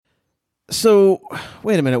So,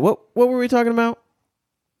 wait a minute. What were we talking about?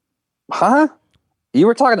 Huh? You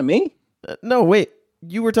were talking to me? No, wait.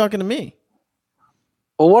 You were talking to me.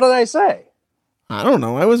 Well, what did I say? I don't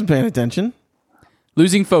know. I wasn't paying attention.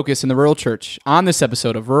 Losing focus in the rural church on this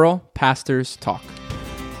episode of Rural Pastors Talk.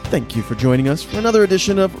 Thank you for joining us for another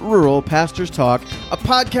edition of Rural Pastors Talk, a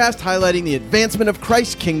podcast highlighting the advancement of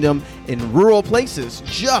Christ's kingdom in rural places,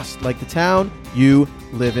 just like the town you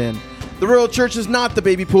live in. The rural church is not the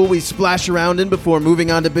baby pool we splash around in before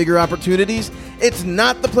moving on to bigger opportunities. It's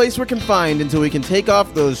not the place we're confined until we can take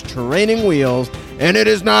off those training wheels. And it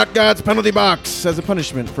is not God's penalty box as a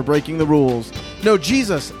punishment for breaking the rules. No,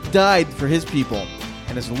 Jesus died for his people.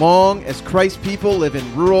 And as long as Christ's people live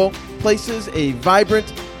in rural places, a vibrant,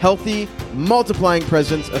 healthy, multiplying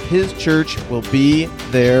presence of his church will be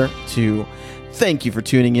there too. Thank you for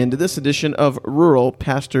tuning in to this edition of Rural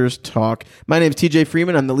Pastors Talk. My name is TJ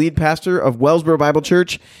Freeman. I'm the lead pastor of Wellsboro Bible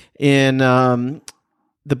Church in the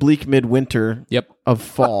bleak midwinter of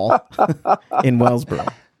fall in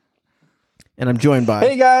Wellsboro. And I'm joined by...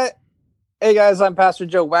 Hey guys, I'm Pastor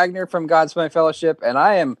Joe Wagner from God's Plan Fellowship, and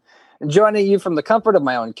I am joining you from the comfort of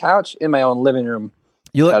my own couch in my own living room.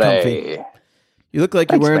 You look comfy. You look like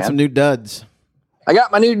you're wearing some new duds. I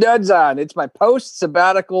got my new duds on. It's my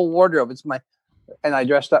post-sabbatical wardrobe. And I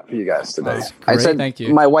dressed up for you guys today. I said, thank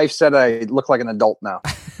you. My wife said I look like an adult now.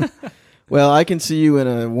 Well, I can see you in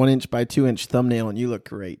a 1-inch by 2-inch thumbnail, and you look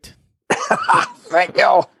great. Thank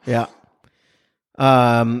you. Yeah.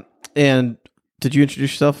 And did you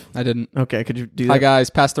introduce yourself? I didn't. Okay, could you do that? Hi guys,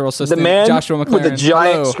 pastoral assistant The man Joshua McLaren. with the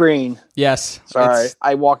giant Hello. screen. Yes. Sorry,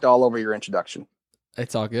 I walked all over your introduction.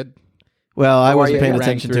 It's all good. Well, I wasn't you? paying Rang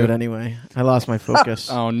attention to through. it anyway. I lost my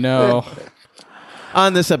focus. Oh no.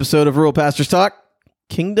 On this episode of Rural Pastors Talk,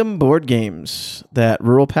 Kingdom board games that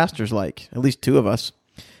rural pastors like, at least two of us,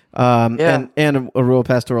 and a rural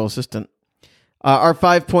pastoral assistant. Our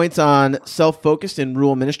 5 points on self-focused in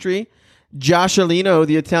rural ministry. Josh Alino,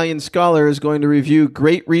 the Italian scholar, is going to review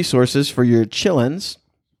great resources for your chillins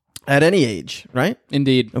at any age, right?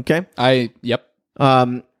 Indeed. Okay. Yep.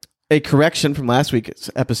 A correction from last week's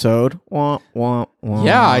episode. Wah, wah, wah.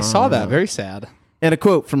 Yeah, I saw that. Very sad. And a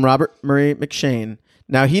quote from Robert Murray McShane.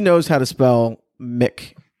 Now, he knows how to spell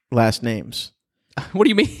Mick last names. What do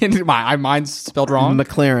you mean? Mine's spelled wrong?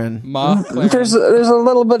 McLaren. There's a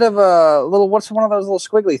little bit of a little. What's one of those little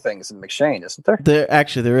squiggly things in McShane, isn't there?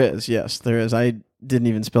 There is. Yes, there is. I didn't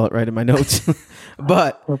even spell it right in my notes.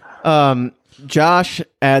 But Josh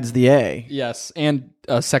adds the A. Yes, and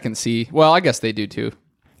a second C. Well, I guess they do too.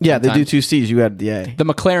 Yeah, they do sometimes. 2 C's. You added the A. The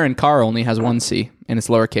McLaren car only has one C, and it's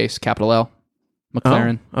lowercase, capital L.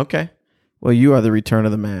 McLaren. Oh, okay. Well, you are the return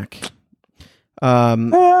of the Mac.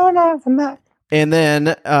 And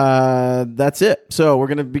then that's it. So we're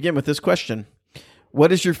going to begin with this question.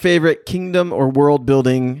 What is your favorite kingdom or world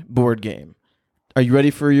building board game? Are you ready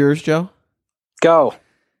for yours, Joe? Go.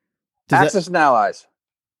 Axis and Allies.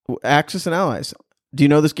 Axis and Allies. Do you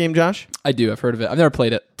know this game, Josh? I do. I've heard of it. I've never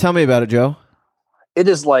played it. Tell me about it, Joe. It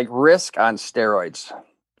is like Risk on steroids.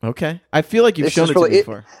 Okay. I feel like you've shown it to me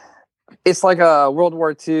before. It's like a World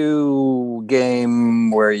War II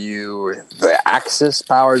game where the Axis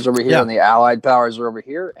powers over here and the Allied powers are over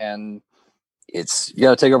here, and you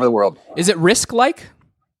got to take over the world. Is it Risk-like?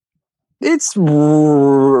 It's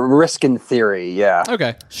Risk in theory, yeah.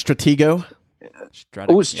 Okay. Stratego.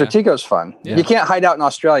 Stratego's fun. Yeah. You can't hide out in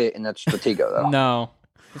Australia in that Stratego, though. No.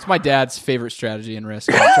 It's my dad's favorite strategy in Risk.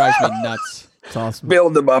 It drives me nuts. It's awesome.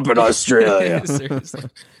 Build them up in Australia. Seriously.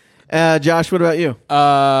 Josh, what about you?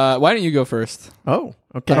 Why don't you go first? Oh,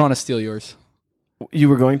 I okay. don't want to steal yours. You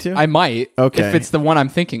were going to? I might. Okay. If it's the one I'm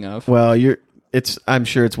thinking of. Well, I'm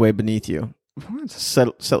sure it's way beneath you.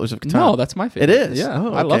 Settlers of Catan. No, that's my favorite. It is? Yeah.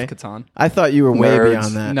 Oh, I love okay. Catan. I thought you were way Nerds.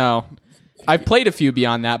 beyond that. No. I've played a few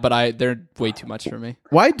beyond that, but they're way too much for me.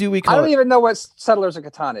 Why do we I call don't it? even know what Settlers of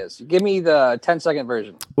Catan is. Give me the 10-second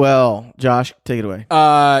version. Well, Josh, take it away.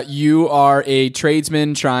 You are a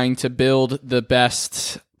tradesman trying to build the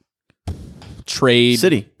best trade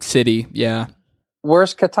city. Yeah.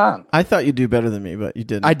 Where's Catan? I thought you'd do better than me, but you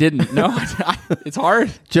didn't. I didn't. No, it's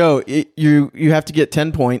hard. Joe, you have to get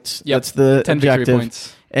 10 points. Yep. That's the 10 victory objective.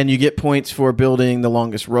 points. And you get points for building the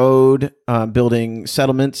longest road, building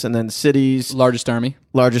settlements, and then cities. Largest army.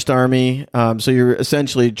 So you're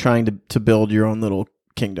essentially trying to build your own little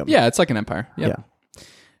kingdom. Yeah, it's like an empire. Yep. Yeah.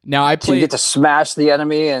 Now I So you played. get to smash the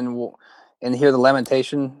enemy and hear the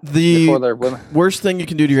lamentation The before they're women. worst thing you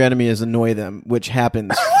can do to your enemy is annoy them, which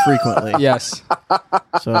happens frequently. Yes.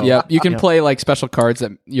 So, Yep. You can play like special cards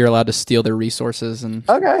that you're allowed to steal their resources and.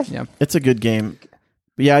 Okay. Yeah. It's a good game.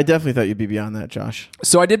 But yeah, I definitely thought you'd be beyond that, Josh.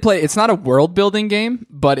 So I did play. It's not a world building game,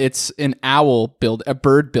 but it's a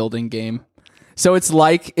bird building game. So it's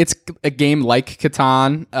a game like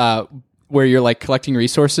Catan, where you're like collecting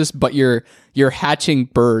resources, but you're hatching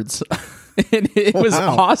birds. And it was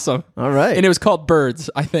awesome. All right. And it was called Birds,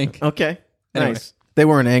 I think. Okay. Anyway. Nice. They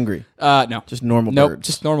weren't angry. No. Just normal Nope, birds.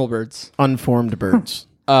 just normal birds. Unformed birds.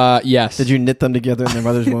 Yes. Did you knit them together in their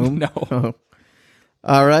mother's womb? No. Oh.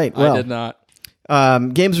 All right. Well, I did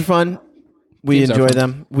not. Games are fun. We Games are enjoy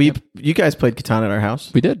fun. them. You guys played Catan at our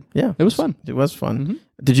house. We did. Yeah. It was fun. It was fun. Mm-hmm.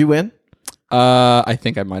 Did you win? I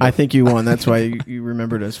think I might have. I think you won. That's why you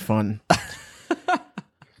remembered as fun.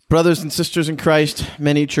 Brothers and sisters in Christ,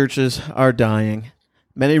 many churches are dying.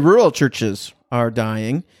 Many rural churches are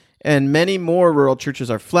dying. And many more rural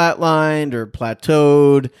churches are flatlined or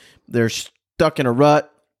plateaued. They're stuck in a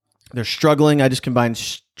rut. They're struggling. I just combined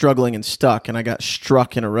struggling and stuck, and I got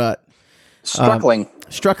struck in a rut. Struggling.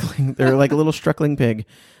 Struggling. They're like a little struggling pig.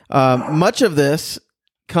 Much of this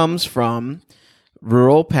comes from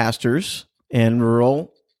rural pastors and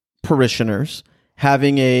rural parishioners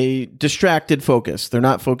having a distracted focus. They're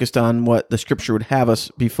not focused on what the scripture would have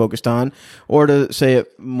us be focused on, or to say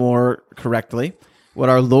it more correctly, what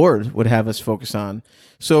our Lord would have us focus on.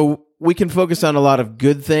 So we can focus on a lot of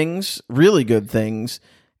good things, really good things,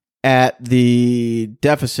 at the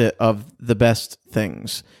deficit of the best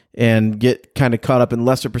things, and get kind of caught up in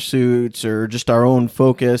lesser pursuits or just our own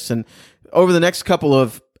focus. And over the next couple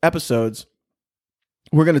of episodes,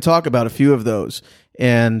 we're going to talk about a few of those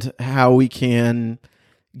and how we can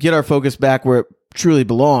get our focus back where it truly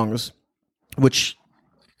belongs, which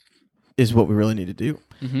is what we really need to do.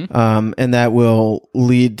 Mm-hmm. And that will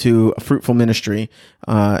lead to a fruitful ministry.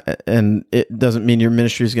 And it doesn't mean your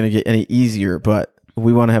ministry is going to get any easier, but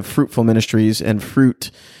we want to have fruitful ministries, and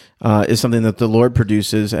fruit is something that the Lord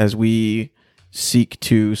produces as we seek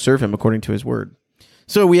to serve him according to his word.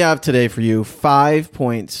 So we have today for you 5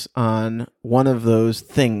 points on one of those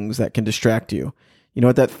things that can distract you. You know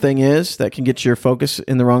what that thing is that can get your focus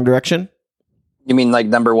in the wrong direction? You mean like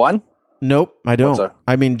number one? Nope, I don't.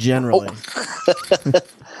 I mean generally. Oh.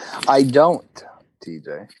 I don't,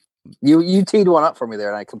 TJ. You teed one up for me there,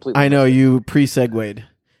 and I completely... I know, you pre-segued.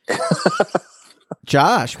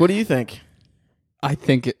 Josh, what do you think? I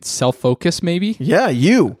think it's self-focus, maybe. Yeah,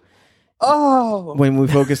 you. Oh. When we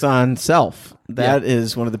focus on self, that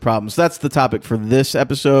is one of the problems. That's the topic for this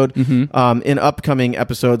episode. Mm-hmm. In upcoming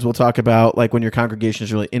episodes, we'll talk about like when your congregation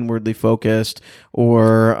is really inwardly focused,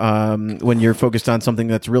 or when you're focused on something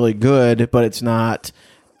that's really good, but it's not.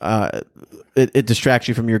 It distracts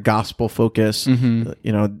you from your gospel focus. Mm-hmm.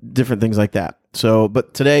 You know, different things like that. So,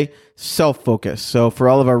 but today, self-focus. So, for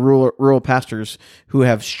all of our rural pastors who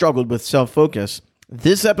have struggled with self-focus,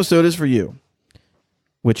 this episode is for you.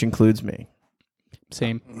 Which includes me.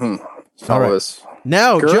 Same. Mm-hmm. All right.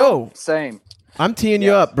 Now, Girl, Joe. Same. I'm teeing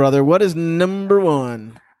you up, brother. What is number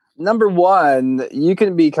one? Number one, you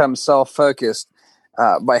can become self-focused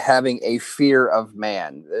by having a fear of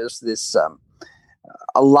man. There's this,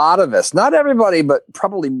 a lot of us, not everybody, but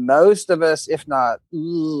probably most of us, if not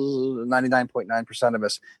 99.9% of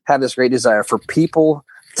us, have this great desire for people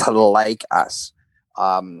to like us.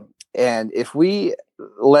 And if we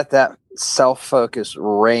let that self-focus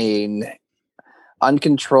reign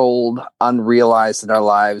uncontrolled, unrealized in our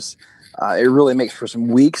lives, it really makes for some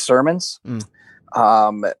weak sermons,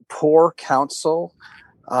 poor counsel.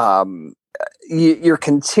 You're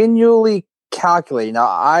continually calculating. Now,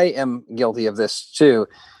 I am guilty of this too.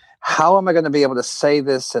 How am I going to be able to say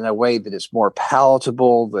this in a way that is more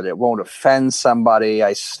palatable, that it won't offend somebody?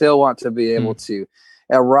 I still want to be able to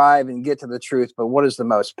arrive and get to the truth, but what is the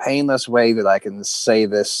most painless way that I can say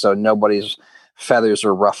this so nobody's feathers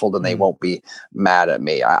are ruffled and they won't be mad at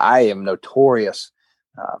me? I am notorious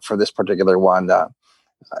for this particular one.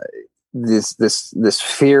 This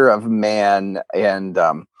fear of man and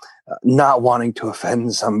not wanting to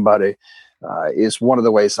offend somebody is one of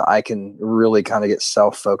the ways that I can really kind of get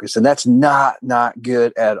self-focused, and that's not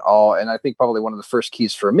good at all. And I think probably one of the first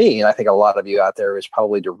keys for me, and I think a lot of you out there, is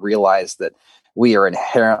probably to realize that we are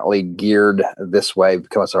inherently geared this way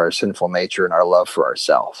because of our sinful nature and our love for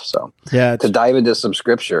ourselves. So to dive into some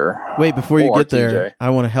scripture. Wait, before you get there,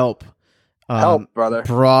 I want to help. Help, brother.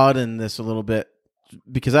 Broaden this a little bit,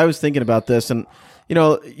 because I was thinking about this, and you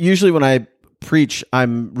know, usually when I preach,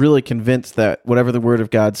 I'm really convinced that whatever the Word of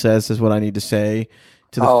God says is what I need to say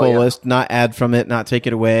to the fullest, not add from it, not take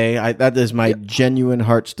it away. That is my genuine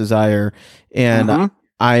heart's desire, and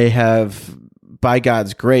I have, by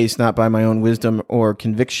God's grace, not by my own wisdom or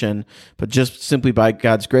conviction, but just simply by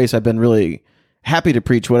God's grace, I've been really happy to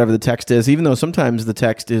preach whatever the text is, even though sometimes the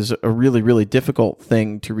text is a really, really difficult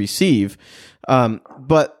thing to receive.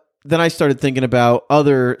 But then I started thinking about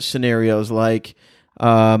other scenarios like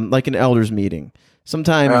an elders meeting.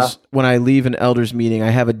 Sometimes when I leave an elders meeting,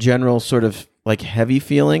 I have a general sort of like heavy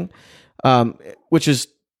feeling, which is,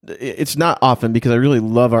 it's not often because I really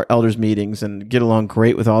love our elders meetings and get along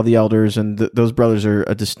great with all the elders, and those brothers are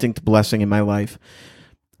a distinct blessing in my life.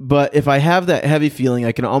 But if I have that heavy feeling,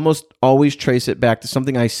 I can almost always trace it back to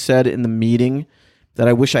something I said in the meeting that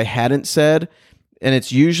I wish I hadn't said. And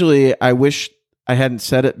it's usually I wish I hadn't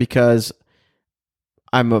said it because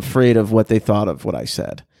I'm afraid of what they thought of what I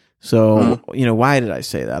said. So, why did I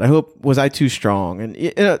say that? Was I too strong? And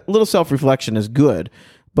a little self-reflection is good.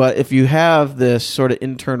 But if you have this sort of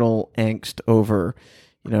internal angst over,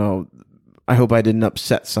 I hope I didn't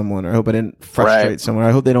upset someone, or I hope I didn't frustrate someone.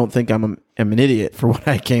 I hope they don't think I'm an idiot for what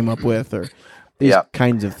I came up with, or these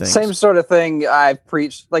kinds of things. Same sort of thing I've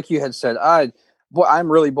preached, like you had said.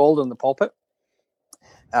 I'm really bold in the pulpit.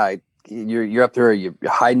 You're up there, you're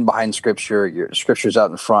hiding behind Scripture. Your Scripture's out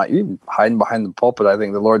in front. You're hiding behind the pulpit. I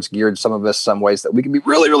think the Lord's geared some of us some ways that we can be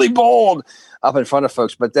really, really bold up in front of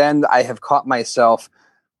folks. But then I have caught myself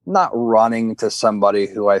not running to somebody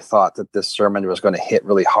who I thought that this sermon was going to hit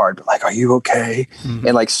really hard, but like, are you okay? Mm-hmm.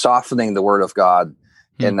 And like softening the word of God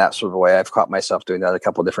in that sort of way. I've caught myself doing that a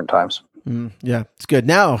couple of different times. Yeah, it's good.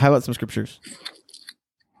 Now, how about some scriptures?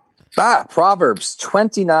 Proverbs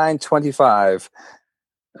 29:25.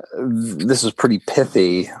 This is pretty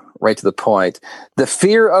pithy, right to the point. The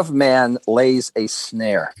fear of man lays a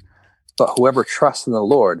snare, but whoever trusts in the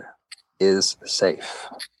Lord is safe.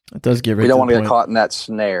 It does get right. We don't want to get caught in that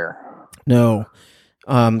snare. No,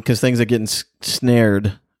 because things that get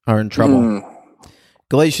snared are in trouble.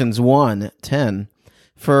 Galatians 1:10.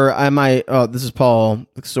 This is Paul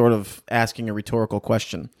sort of asking a rhetorical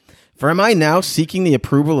question. For am I now seeking the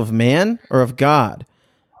approval of man or of God?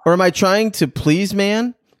 Or am I trying to please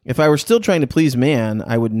man? If I were still trying to please man,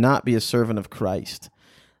 I would not be a servant of Christ.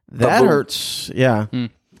 That hurts. Yeah,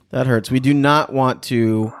 that hurts. We do not want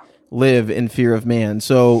to live in fear of man.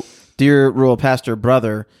 So, dear rural pastor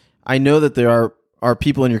brother, I know that there are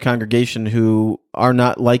people in your congregation who are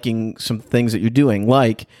not liking some things that you're doing,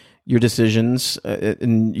 like your decisions,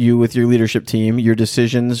 and you with your leadership team, your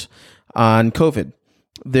decisions on COVID.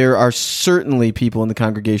 There are certainly people in the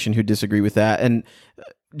congregation who disagree with that. And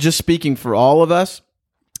just speaking for all of us,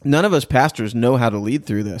 none of us pastors know how to lead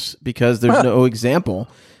through this because there's no example.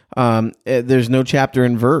 There's no chapter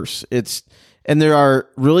and verse. And there are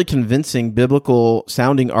really convincing biblical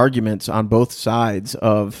sounding arguments on both sides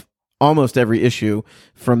of almost every issue,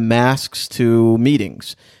 from masks to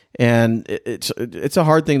meetings. And it's a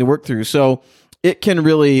hard thing to work through. So it can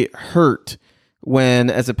really hurt when,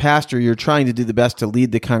 as a pastor, you're trying to do the best to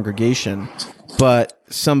lead the congregation, but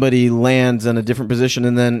somebody lands in a different position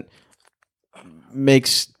and then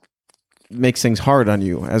makes things hard on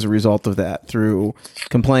you as a result of that, through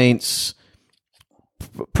complaints,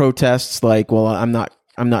 protests like, well, I'm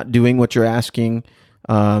not doing what you're asking,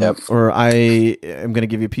 or I am going to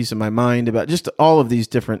give you a piece of my mind, about just all of these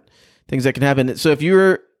different things that can happen. So if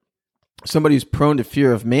you're somebody who's prone to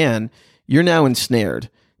fear of man, you're now ensnared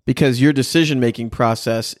because your decision-making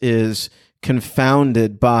process is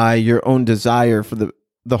confounded by your own desire for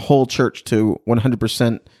the whole church to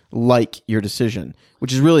 100% like your decision,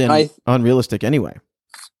 which is really unrealistic anyway.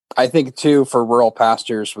 I think, too, for rural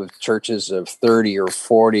pastors with churches of 30 or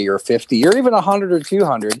 40 or 50 or even 100 or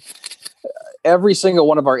 200, every single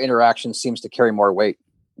one of our interactions seems to carry more weight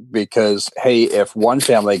because, hey, if one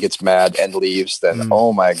family gets mad and leaves, then,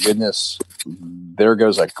 oh my goodness, there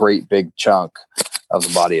goes a great big chunk of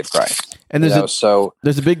the body of Christ. And there's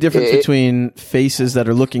a big difference between faces that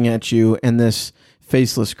are looking at you and this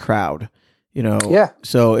faceless crowd.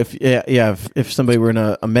 So if somebody were in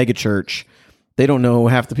a mega church, they don't know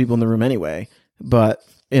half the people in the room anyway. But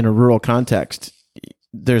in a rural context,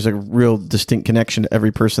 there's a real distinct connection to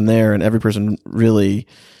every person there, and every person really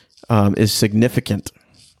is significant.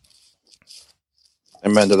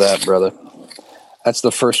 Amen to that, brother. That's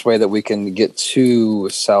the first way that we can get too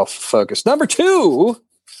self-focused. Number 2,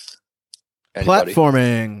 anybody?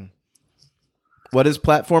 Platforming. What is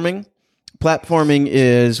platforming? Platforming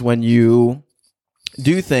is when you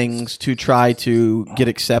do things to try to get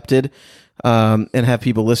accepted and have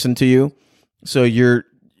people listen to you. So you're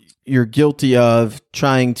guilty of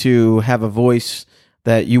trying to have a voice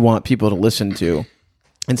that you want people to listen to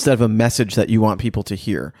instead of a message that you want people to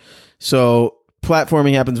hear. So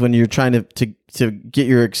platforming happens when you're trying to get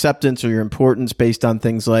your acceptance or your importance based on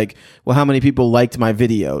things like, well, how many people liked my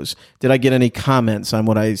videos? Did I get any comments on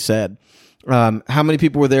what I said? How many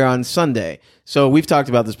people were there on Sunday? So we've talked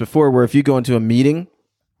about this before, where if you go into a meeting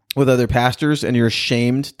with other pastors and you're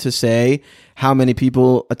ashamed to say how many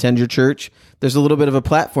people attend your church, there's a little bit of a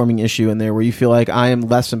platforming issue in there where you feel like I am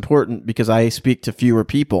less important because I speak to fewer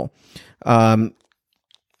people.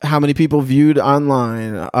 How many people viewed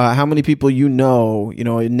online, how many people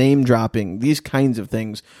name dropping, these kinds of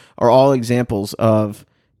things are all examples of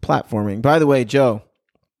platforming. By the way, Joe.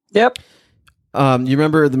 Yep. You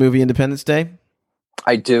remember the movie Independence Day?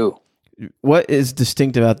 I do. What is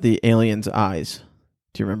distinct about the alien's eyes?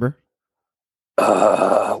 Do you remember?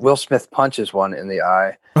 Will Smith punches one in the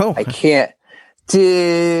eye. Oh, I can't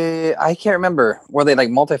remember. Were they like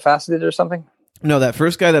multifaceted or something? no, that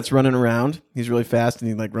first guy that's running around, he's really fast and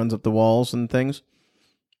he like runs up the walls and things.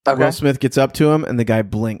 Okay. Will Smith gets up to him and the guy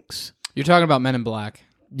blinks. You're talking about Men in Black.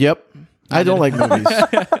 Yep. I don't like movies.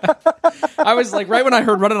 I was like, right when I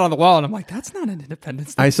heard Running on the Wall, and I'm like, that's not an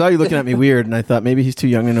Independence Day. I saw you looking at me weird and I thought maybe he's too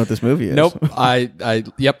young to know what this movie is. Nope.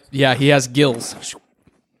 Yep. Yeah, he has gills. That's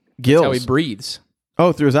Gills. how he breathes.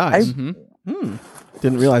 Oh, through his eyes.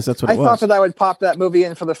 Didn't realize that's what I it was. thought that I would pop that movie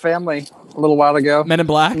in for the family a little while ago. Men in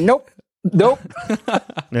Black? Nope. Yeah,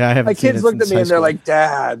 I haven't My seen kids it looked at since me high and they're school. like,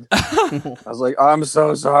 Dad. I was like, I'm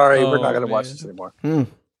so sorry. We're Oh, not going to watch man. this anymore.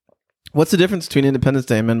 What's the difference between Independence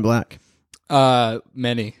Day and Men in Black?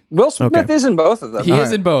 Many. Will Smith Okay. is in both of them. He All is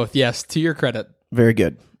right. in both, yes, to your credit. Very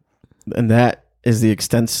good. And that is the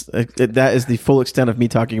the full extent of me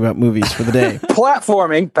talking about movies for the day.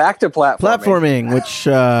 Platforming. Back to platforming. Platforming, which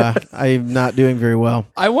I'm not doing very well.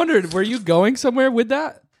 I wondered, were you going somewhere with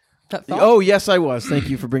that thought? Oh, yes, I was. Thank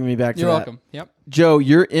you for bringing me back to You're that. welcome. Yep. Joe,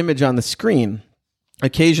 your image on the screen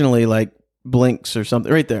occasionally like blinks or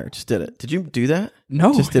something. Right there. Just did it. Did you do that?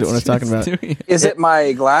 No. Just did it when I was talking about. Is it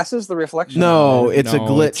my glasses, the reflection? No, it's a No,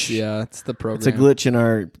 glitch. It's the program. It's a glitch in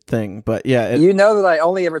our thing. But yeah, You know that I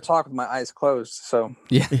only ever talk with my eyes closed, so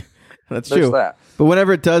Yeah. that's there's true. that. But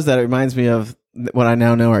whenever it does that, it reminds me of what I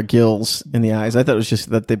now know are gills in the eyes. I thought it was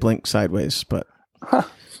just that they blink sideways. But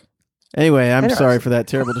anyway, I'm Interesting. sorry for that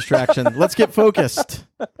terrible distraction. Let's get focused.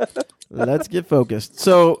 Let's get focused.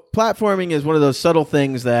 So platforming is one of those subtle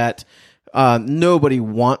things that nobody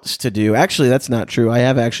wants to do. Actually, that's not true. I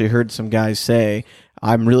have actually heard some guys say,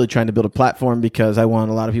 I'm really trying to build a platform because I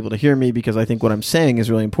want a lot of people to hear me because I think what I'm saying is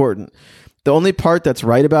really important. The only part that's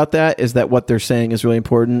right about that is that what they're saying is really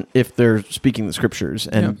important if they're speaking the scriptures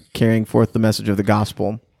and carrying forth the message of the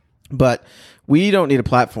gospel. But we don't need a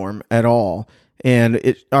platform at all.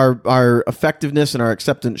 And our effectiveness and our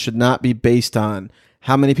acceptance should not be based on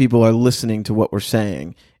how many people are listening to what we're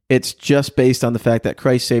saying. It's just based on the fact that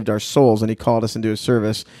Christ saved our souls and he called us into his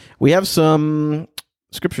service. We have some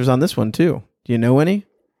scriptures on this one too. Do you know any?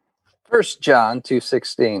 1 John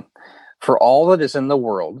 2:16. For all that is in the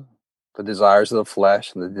world, the desires of the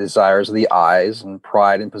flesh and the desires of the eyes and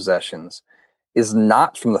pride and possessions, is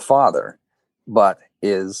not from the Father, but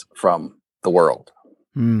is from the world.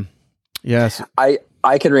 Yes.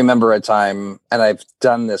 I can remember a time, and I've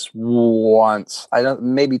done this once,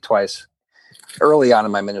 maybe twice, early on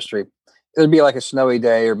in my ministry. It would be like a snowy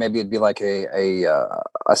day, or maybe it'd be like a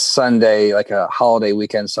Sunday, like a holiday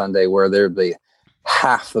weekend Sunday, where there'd be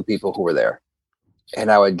half the people who were there. And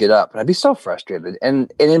I would get up and I'd be so frustrated.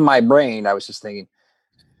 And in my brain, I was just thinking,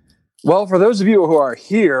 well, for those of you who are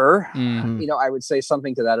here, I would say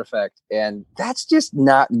something to that effect. And that's just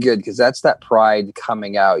not good, because that's that pride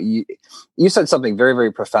coming out. You said something very,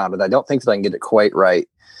 very profound, and I don't think that I can get it quite right.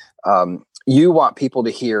 You want people to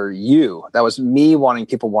hear you. That was me wanting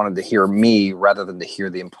people wanted to hear me rather than to hear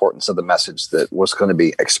the importance of the message that was going to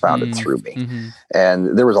be expounded through me. Mm-hmm.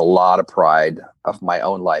 And there was a lot of pride of my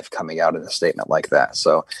own life coming out in a statement like that.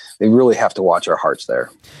 So we really have to watch our hearts there.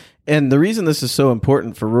 And the reason this is so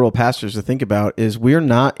important for rural pastors to think about is we're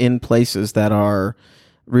not in places that are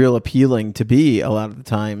real appealing to be a lot of the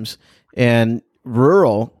times. And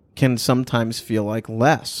rural can sometimes feel like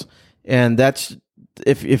less. And that's,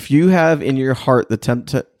 if you have in your heart the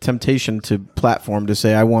temptation to platform, to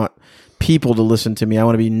say, I want people to listen to me, I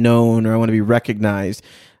want to be known, or I want to be recognized,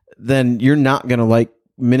 then you're not going to like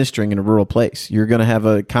ministering in a rural place. You're going to have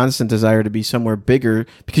a constant desire to be somewhere bigger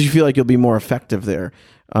because you feel like you'll be more effective there,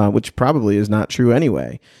 which probably is not true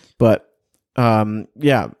anyway. But another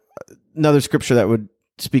scripture that would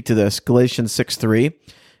speak to this, Galatians 6:3.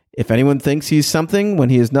 If anyone thinks he's something when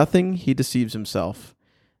he is nothing, he deceives himself.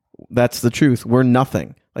 That's the truth. We're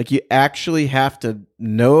nothing. Like, you actually have to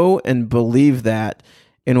know and believe that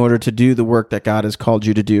in order to do the work that God has called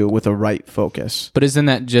you to do with a right focus. But isn't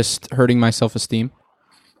that just hurting my self-esteem?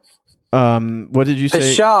 What did you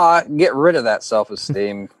say? Pshaw, get rid of that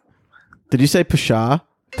self-esteem. Did you say Pshaw?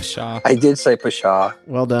 Pshaw. I did say Pshaw.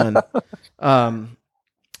 Well done.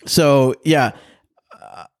 So yeah,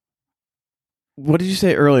 what did you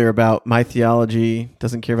say earlier about my theology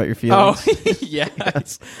doesn't care about your feelings? Oh,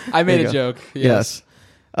 yes. I made There a you joke. Yes.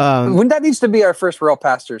 When that needs to be our first Real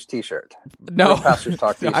Pastors T-shirt. No. Real Pastors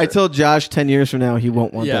Talk T-shirt. I told Josh 10 years from now he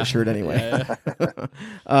won't want Yeah. that shirt anyway.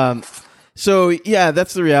 Yeah. So yeah,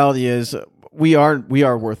 that's the reality is we are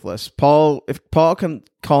worthless. If Paul can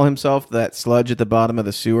call himself that sludge at the bottom of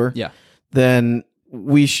the sewer, Yeah. then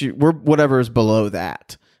we're whatever is below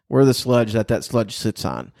that. We're the sludge that sludge sits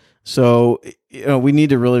on. So we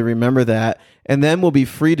need to really remember that, and then we'll be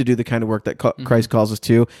free to do the kind of work that Christ calls us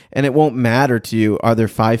to, and it won't matter to you. Are there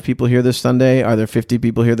 5 people here this Sunday? Are there 50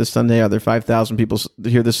 people here this Sunday? Are there 5,000 people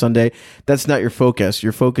here this Sunday? That's not your focus.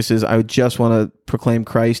 Your focus is, I just want to proclaim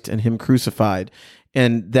Christ and Him crucified,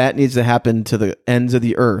 and that needs to happen to the ends of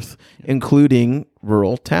the earth, including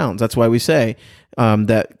rural towns. That's why we say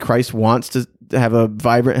that Christ wants to have a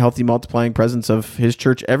vibrant, healthy, multiplying presence of His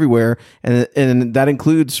church everywhere, and that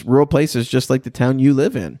includes rural places just like the town you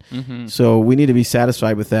live in. Mm-hmm. So we need to be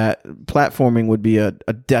satisfied with that. Platforming would be a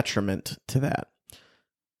detriment to that.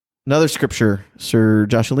 Another scripture, Sir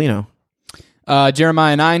Joshelino.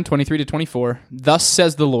 Jeremiah 9:23-24. Thus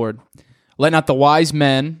says the Lord, let not the wise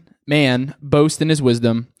man boast in his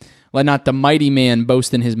wisdom. Let not the mighty man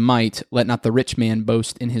boast in his might. Let not the rich man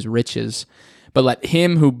boast in his riches. But let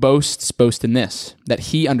him who boasts boast in this, that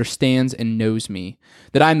he understands and knows me,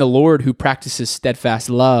 that I am the Lord who practices steadfast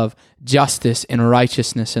love, justice, and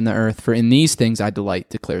righteousness in the earth. For in these things I delight,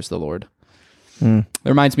 declares the Lord. It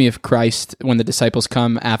reminds me of Christ when the disciples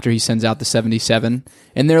come after He sends out the 77,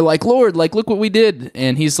 and they're like, Lord, look what we did.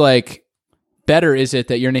 And He's like, better is it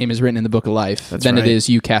that your name is written in the book of life than it is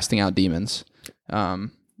you casting out demons.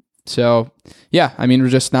 So, yeah, I mean, we're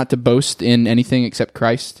just not to boast in anything except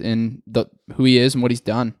Christ and who He is and what He's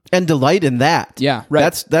done. And delight in that. Yeah,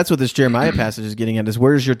 right. That's what this Jeremiah passage is getting at, is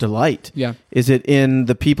where's your delight? Yeah. Is it in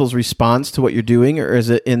the people's response to what you're doing, or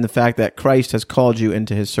is it in the fact that Christ has called you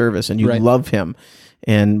into His service and you love Him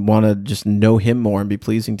and want to just know Him more and be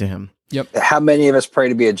pleasing to Him? Yep. How many of us pray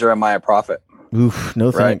to be a Jeremiah prophet? Oof,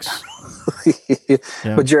 no Right. thanks.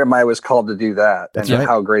 Yeah. But Jeremiah was called to do that. That's and right.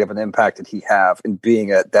 how great of an impact did he have in being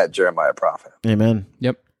that Jeremiah prophet? Amen.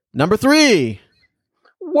 Yep. Number 3.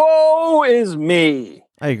 Woe is me.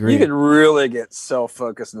 I agree. You can really get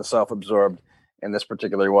self-focused and self-absorbed in this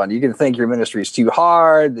particular one. You can think your ministry is too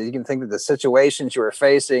hard. You can think that the situations you are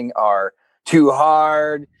facing are too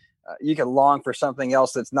hard. You can long for something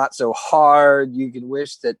else that's not so hard. You can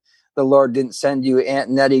wish that the Lord didn't send you Aunt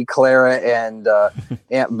Nettie, Clara, and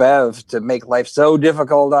Aunt Bev to make life so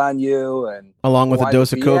difficult on you. And along with a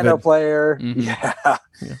dose of piano COVID. player. Mhm. Yeah.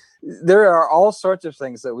 There are all sorts of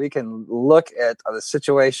things that we can look at the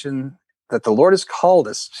situation that the Lord has called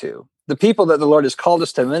us to, the people that the Lord has called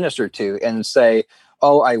us to minister to, and say,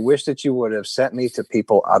 oh, I wish that you would have sent me to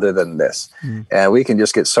people other than this. And we can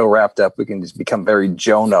just get so wrapped up. We can just become very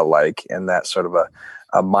Jonah-like in that sort of a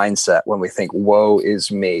mindset when we think, woe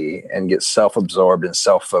is me, and get self-absorbed and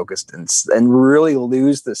self-focused and really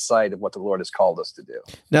lose the sight of what the Lord has called us to do.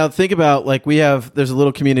 Now think about, like, there's a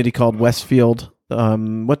little community called Westfield.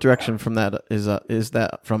 What direction from that is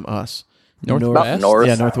that from us? Northwest? North.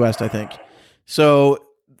 Yeah, Northwest, I think. So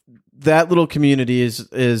that little community is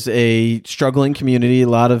a struggling community, a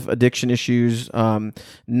lot of addiction issues, not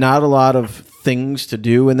a lot of things to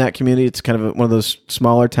do in that community. It's kind of one of those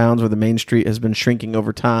smaller towns where the main street has been shrinking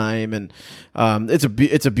over time, and it's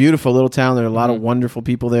a beautiful little town. There are a lot of wonderful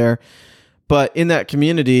people there. But in that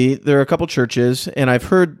community, there are a couple churches, and I've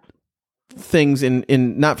heard things in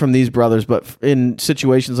not from these brothers, but in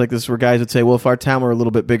situations like this where guys would say, well, if our town were a little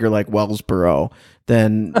bit bigger like Wellsboro,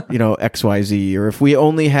 then, XYZ, or if we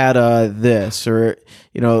only had this, or,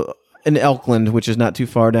 in Elkland, which is not too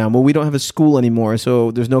far down, well, we don't have a school anymore,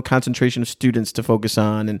 so there's no concentration of students to focus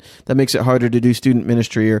on, and that makes it harder to do student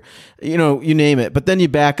ministry, or, you name it. But then you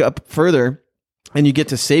back up further, and you get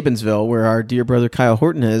to Sabensville, where our dear brother Kyle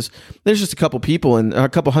Horton is. There's just a couple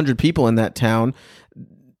hundred people in that town.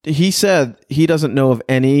 He said he doesn't know of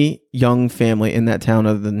any young family in that town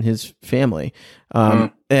other than his family,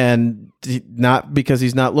 and not because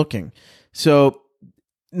he's not looking. So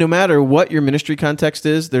no matter what your ministry context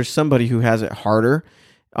is, there's somebody who has it harder,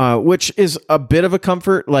 which is a bit of a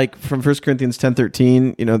comfort. Like from 1 Corinthians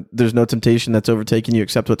 10:13, there's no temptation that's overtaken you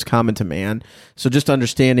except what's common to man. So just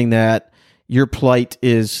understanding that your plight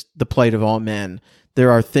is the plight of all men. There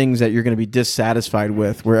are things that you're going to be dissatisfied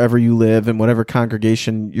with wherever you live and whatever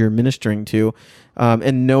congregation you're ministering to.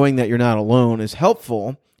 And knowing that you're not alone is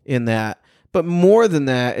helpful in that. But more than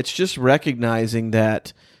that, it's just recognizing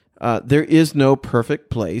that there is no perfect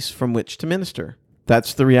place from which to minister.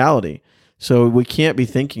 That's the reality. So we can't be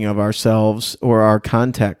thinking of ourselves or our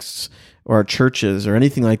contexts or our churches or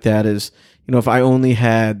anything like that as, if I only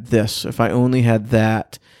had this, if I only had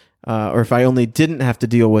that, or if I only didn't have to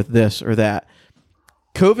deal with this or that.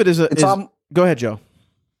 COVID is go ahead, Joe.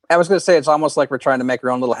 I was going to say, it's almost like we're trying to make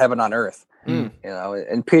our own little heaven on earth.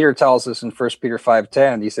 And Peter tells us in 1 Peter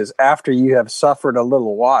 5:10, he says, after you have suffered a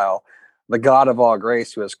little while, the God of all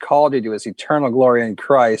grace, who has called you to his eternal glory in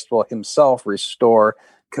Christ, will himself restore,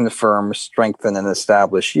 confirm, strengthen, and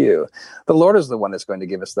establish you. The Lord is the one that's going to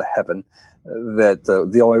give us the heaven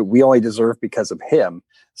that we only deserve because of him.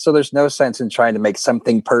 So there's no sense in trying to make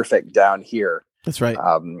something perfect down here. That's right.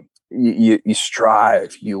 You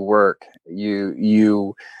strive, you work,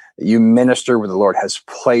 you minister where the Lord has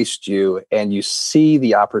placed you, and you see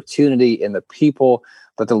the opportunity in the people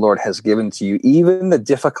that the Lord has given to you, even the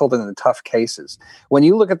difficult and the tough cases. When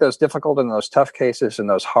you look at those difficult and those tough cases and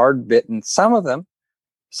those hard-bitten, some of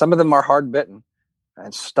them are hard-bitten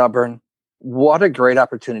and stubborn. What a great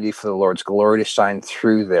opportunity for the Lord's glory to shine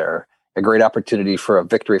through there, a great opportunity for a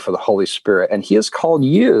victory for the Holy Spirit. And he has called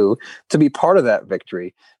you to be part of that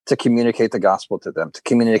victory, to communicate the gospel to them, to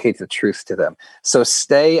communicate the truth to them. So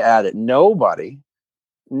stay at it. Nobody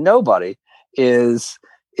is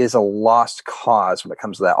a lost cause when it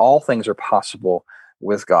comes to that. All things are possible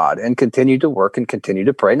with God, and continue to work and continue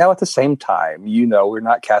to pray. Now, at the same time, we're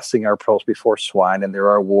not casting our pearls before swine, and there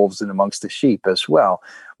are wolves in amongst the sheep as well.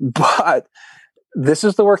 But this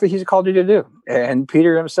is the work that he's called you to do. And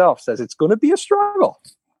Peter himself says it's going to be a struggle.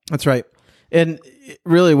 That's right. And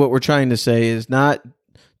really what we're trying to say is not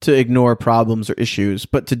to ignore problems or issues,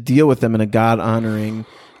 but to deal with them in a God-honoring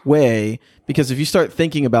way. Because if you start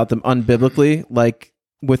thinking about them unbiblically, like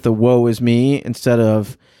with the woe is me, instead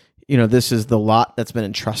of, this is the lot that's been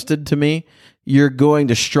entrusted to me, you're going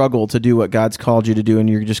to struggle to do what God's called you to do, and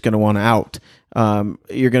you're just going to want out.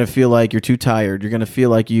 You're going to feel like you're too tired. You're going to feel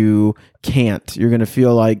like you can't. You're going to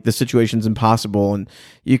feel like the situation's impossible. And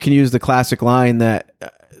you can use the classic line that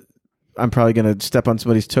I'm probably going to step on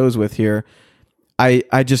somebody's toes with here.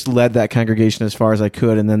 I just led that congregation as far as I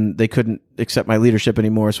could, and then they couldn't accept my leadership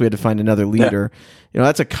anymore, so we had to find another leader. Yeah.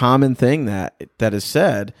 That's a common thing that is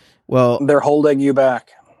said. Well, they're holding you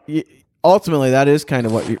back. Ultimately, that is kind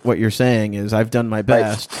of what you're saying is, I've done my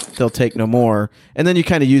best. Right. They'll take no more, and then you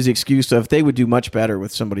kind of use the excuse of they would do much better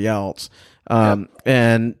with somebody else. And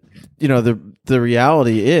the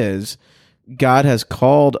reality is, God has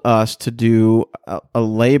called us to do a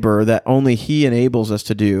labor that only he enables us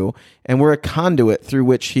to do, and we're a conduit through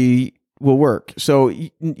which he will work. So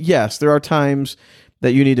yes, there are times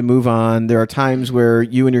that you need to move on. There are times where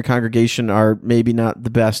you and your congregation are maybe not the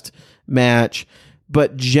best match,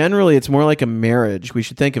 but generally it's more like a marriage. We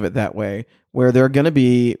should think of it that way, where there are going to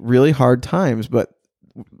be really hard times, but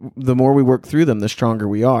the more we work through them, the stronger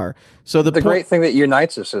we are. So the great thing that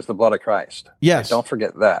unites us is the blood of Christ. Yes. Don't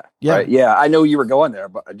forget that. Yeah. Right? Yeah. I know you were going there,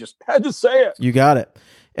 but I just had to say it. You got it.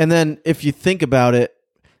 And then if you think about it,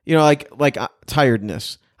 like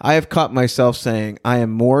tiredness, I have caught myself saying I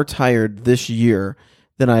am more tired this year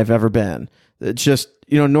than I've ever been. It's just,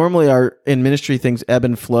 normally in ministry things ebb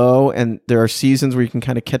and flow, and there are seasons where you can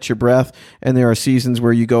kind of catch your breath, and there are seasons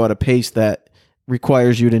where you go at a pace that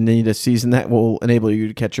requires you to need a season that will enable you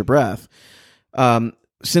to catch your breath.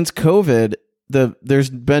 Since COVID, there's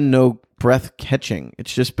been no breath catching.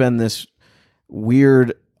 It's just been this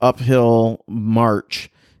weird uphill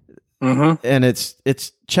march. Mm-hmm. And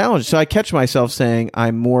it's challenging. So I catch myself saying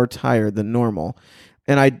I'm more tired than normal.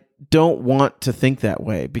 And I don't want to think that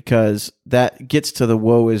way, because that gets to the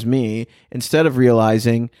woe is me, instead of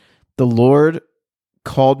realizing the Lord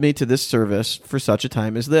called me to this service for such a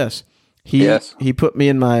time as this. He put me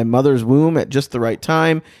in my mother's womb at just the right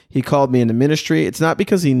time. He called me into ministry. It's not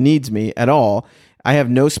because he needs me at all. I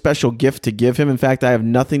have no special gift to give him. In fact, I have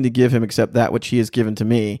nothing to give him except that which he has given to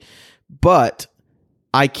me. But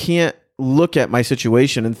I can't look at my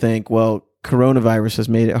situation and think, well, coronavirus has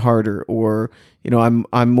made it harder, or,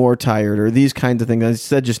 I'm more tired, or these kinds of things. I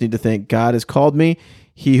instead just need to think, God has called me.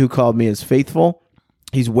 He who called me is faithful.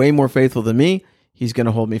 He's way more faithful than me. He's going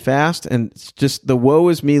to hold me fast. And it's just the woe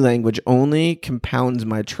is me language only compounds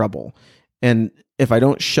my trouble. And if I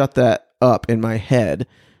don't shut that up in my head,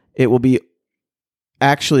 it will be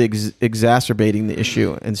actually exacerbating the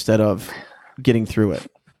issue instead of getting through it.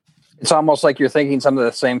 It's almost like you're thinking some of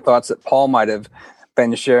the same thoughts that Paul might have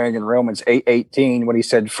been sharing in Romans 8:18 when he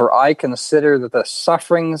said, "For I consider that the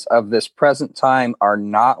sufferings of this present time are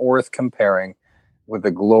not worth comparing with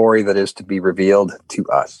the glory that is to be revealed to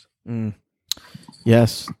us."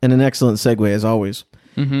 Yes, and an excellent segue as always.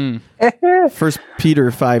 First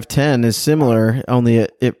Peter 5:10 is similar, only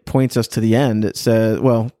it points us to the end. It says,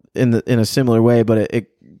 well, in a similar way, but it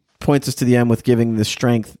points us to the end with giving the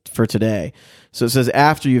strength for today. So it says,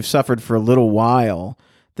 after you've suffered for a little while,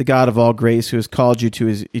 the God of all grace, who has called you to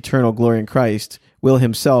his eternal glory in Christ, will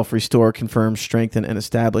himself restore, confirm, strengthen, and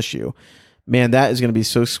establish you. Man, that is going to be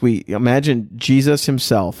so sweet. Imagine Jesus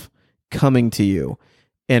himself coming to you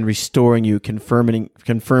and restoring you, confirming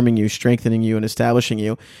you, strengthening you, and establishing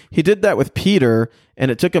you. He did that with Peter, and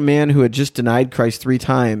it took a man who had just denied Christ 3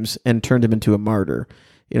 times and turned him into a martyr.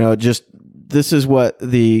 This is what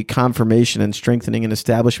the confirmation and strengthening and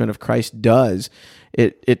establishment of Christ does.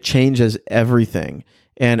 It changes everything.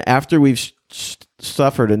 And after we've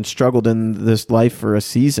suffered and struggled in this life for a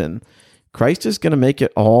season, Christ is going to make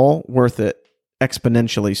it all worth it,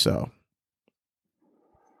 exponentially so.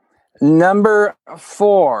 Point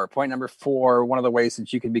number 4, one of the ways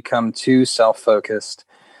that you can become too self-focused.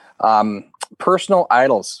 Personal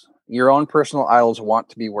idols. Your own personal idols want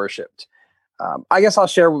to be worshipped. I guess I'll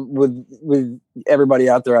share with everybody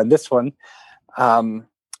out there on this one.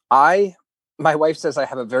 My wife says I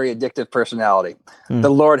have a very addictive personality.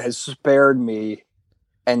 The Lord has spared me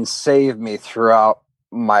and saved me throughout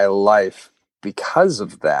my life because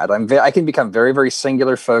of that. I can become very, very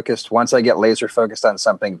singular focused. Once I get laser focused on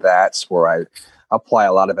something, that's where I apply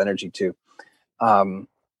a lot of energy to.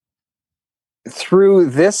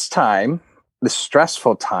 Through this time, the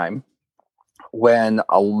stressful time, when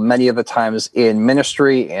many of the times in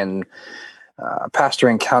ministry and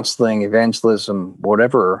pastoring, counseling, evangelism,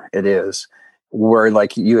 whatever it is, where,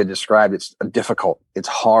 like you had described, it's difficult, it's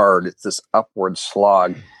hard, it's this upward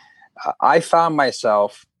slog. I found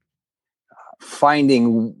myself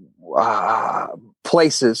finding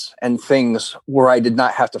places and things where I did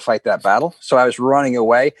not have to fight that battle. So I was running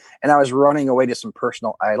away, and I was running away to some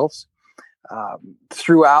personal idols.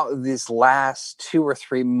 Throughout these last 2 or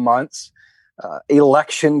 3 months,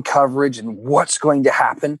 election coverage and what's going to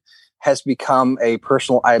happen has become a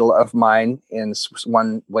personal idol of mine in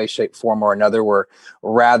one way, shape, form, or another, where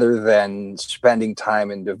rather than spending time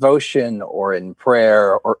in devotion or in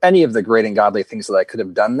prayer or any of the great and godly things that I could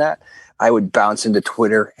have done that, I would bounce into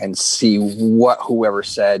Twitter and see what whoever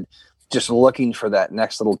said, just looking for that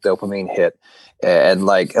next little dopamine hit. And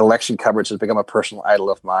like election coverage has become a personal idol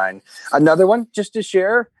of mine. Another one, just to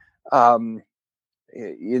share,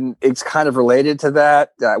 it's kind of related to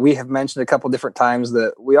that. We have mentioned a couple different times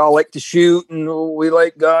that we all like to shoot and we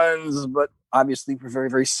like guns, but obviously we're very,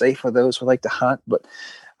 very safe with those who like to hunt. But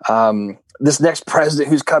this next president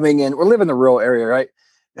who's coming in, we live in the rural area, right?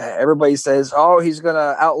 Everybody says, oh, he's going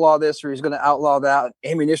to outlaw this or he's going to outlaw that.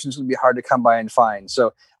 Ammunition is going to be hard to come by and find.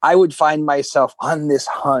 So I would find myself on this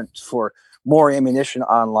hunt for more ammunition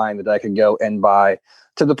online that I could go and buy,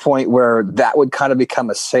 to the point where that would kind of become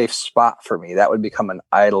a safe spot for me. That would become an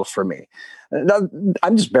idol for me. Now,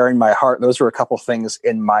 I'm just bearing my heart. Those were a couple things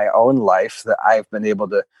in my own life that I've been able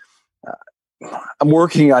to, I'm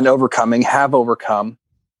working on overcoming, have overcome,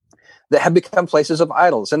 that have become places of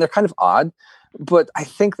idols. And they're kind of odd, but I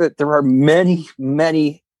think that there are many,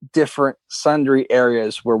 many different sundry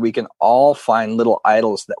areas where we can all find little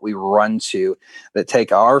idols that we run to that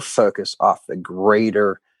take our focus off the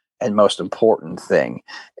greater and most important thing,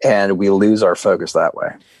 and we lose our focus that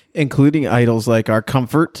way. Including idols like our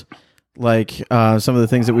comfort, like some of the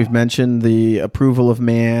things that we've mentioned, the approval of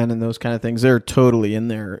man and those kind of things, they're totally in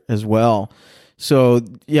there as well. So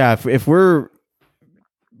yeah, if we're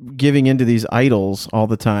giving into these idols all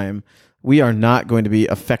the time, we are not going to be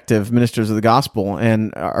effective ministers of the gospel,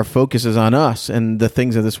 and our focus is on us and the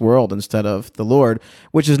things of this world instead of the Lord,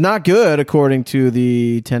 which is not good according to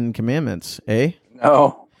the 10 Commandments, eh?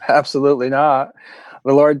 No, absolutely not.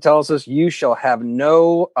 The Lord tells us, you shall have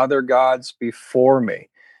no other gods before me.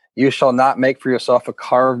 You shall not make for yourself a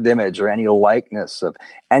carved image or any likeness of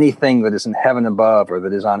anything that is in heaven above or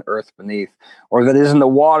that is on earth beneath or that is in the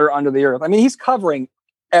water under the earth. I mean, he's covering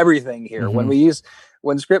everything here. Mm-hmm.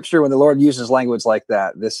 When the Lord uses language like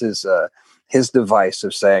that, this is his device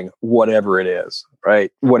of saying whatever it is,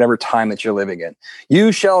 right? Whatever time that you're living in,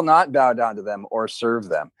 you shall not bow down to them or serve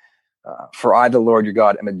them. For I, the Lord your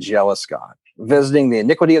God, am a jealous God, visiting the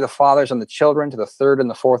iniquity of the fathers on the children to the third and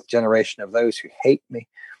the fourth generation of those who hate me,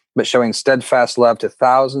 but showing steadfast love to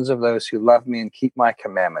thousands of those who love me and keep my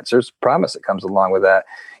commandments. There's a promise that comes along with that.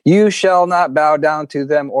 You shall not bow down to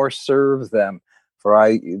them or serve them. For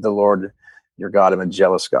I, the Lord your God, am a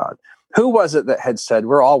jealous God. Who was it that had said,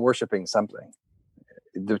 we're all worshiping something?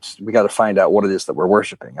 We got to find out what it is that we're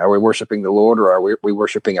worshiping. Are we worshiping the Lord, or are we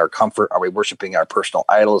worshiping our comfort? Are we worshiping our personal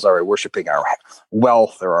idols? Are we worshiping our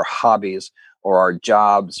wealth or our hobbies? or our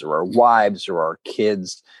jobs or our wives or our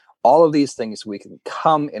kids. All of these things we can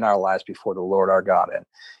come in our lives before the Lord our God.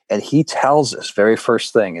 And he tells us very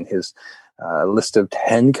first thing in his list of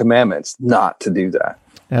 10 commandments not to do that.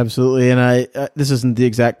 Absolutely. And this isn't the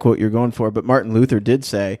exact quote you're going for, but Martin Luther did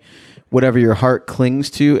say, whatever your heart clings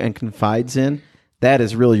to and confides in, that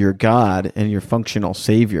is really your God and your functional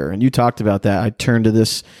savior. And you talked about that. I turn to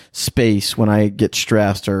this space when I get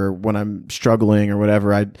stressed or when I'm struggling or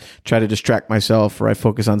whatever. I try to distract myself or I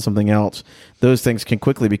focus on something else. Those things can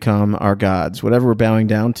quickly become our gods, whatever we're bowing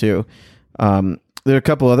down to. There are a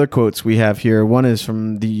couple other quotes we have here. One is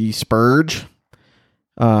from the Spurge.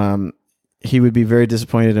 He would be very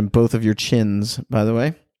disappointed in both of your chins, by the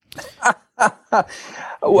way.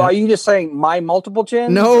 Well, are you just saying my multiple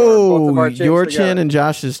chins? No, your chin and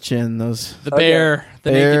Josh's chin. Those the bear,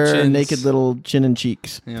 the bear, naked chins. naked little chin and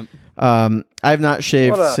cheeks. Yep. I've not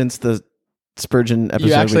shaved since the Spurgeon episode.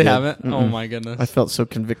 You actually we did. haven't? Mm-mm. Oh my goodness! I felt so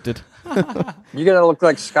convicted. You're gonna look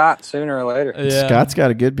like Scott sooner or later. Yeah. Scott's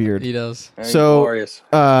got a good beard. He does. Very So, glorious.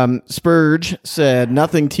 Spurge said,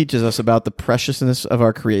 "Nothing teaches us about the preciousness of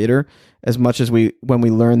our Creator as much as when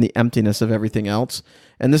we learn the emptiness of everything else."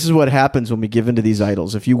 And this is what happens when we give into these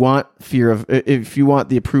idols. If you want if you want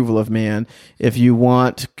the approval of man, if you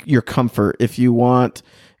want your comfort, if you want,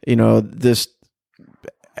 this.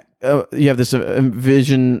 You have this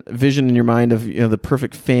vision in your mind of the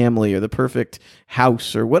perfect family or the perfect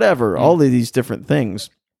house or whatever, all of these different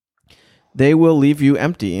things, they will leave you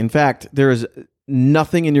empty. In fact, there is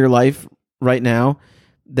nothing in your life right now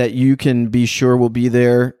that you can be sure will be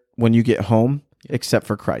there when you get home except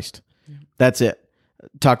for Christ. That's it.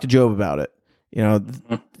 Talk to Job about it.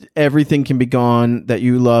 Everything can be gone that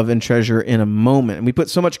you love and treasure in a moment. And we put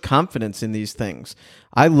so much confidence in these things.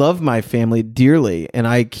 I love my family dearly, and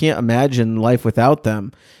I can't imagine life without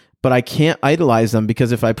them, but I can't idolize them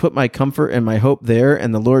because if I put my comfort and my hope there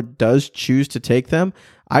and the Lord does choose to take them,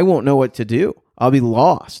 I won't know what to do. I'll be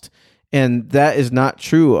lost. And that is not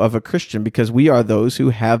true of a Christian because we are those who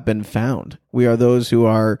have been found. We are those who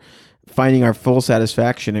are finding our full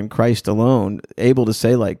satisfaction in Christ alone, able to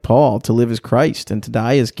say like Paul, to live as Christ and to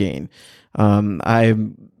die as gain.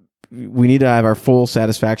 We need to have our full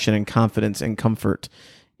satisfaction and confidence and comfort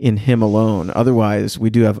in him alone. Otherwise, we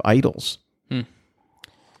do have idols.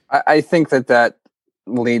 I think that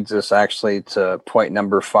leads us actually to point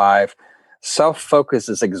number 5. Self-focus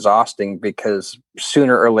is exhausting because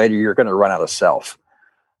sooner or later you're going to run out of self.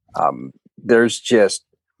 There's just,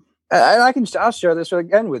 and I'll share this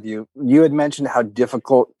again with you. You had mentioned how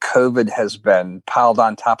difficult COVID has been piled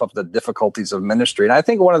on top of the difficulties of ministry. And I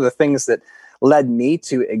think one of the things that led me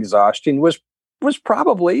to exhaustion was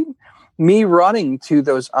probably me running to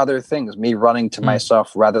those other things, me running to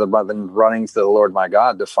myself rather than running to the Lord my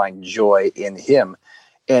God to find joy in him.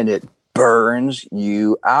 And it burns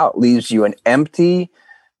you out, leaves you an empty,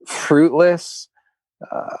 fruitless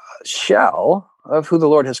shell of who the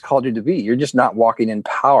Lord has called you to be. You're just not walking in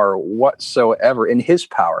power whatsoever, in his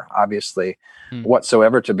power, obviously,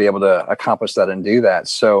 whatsoever, to be able to accomplish that and do that.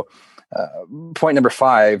 So point number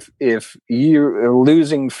 5, if you're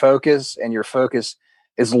losing focus and your focus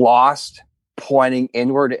is lost, pointing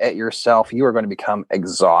inward at yourself, you are going to become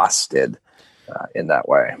exhausted in that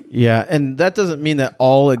way. Yeah, and that doesn't mean that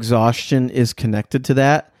all exhaustion is connected to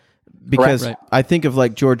that, because Right. I think of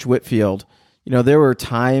like George Whitefield. There were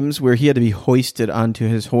times where he had to be hoisted onto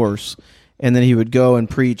his horse, and then he would go and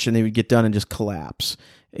preach, and he would get done and just collapse.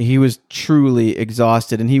 He was truly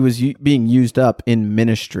exhausted, and he was being used up in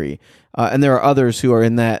ministry. And there are others who are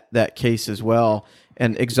in that case as well.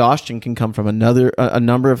 And exhaustion can come from a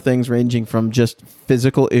number of things, ranging from just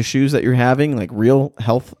physical issues that you're having, like real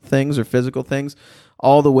health things or physical things,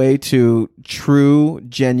 all the way to true,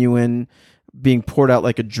 genuine being poured out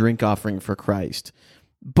like a drink offering for Christ.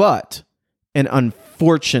 But an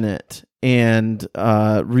unfortunate and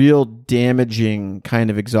real damaging kind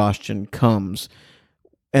of exhaustion comes,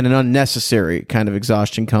 and an unnecessary kind of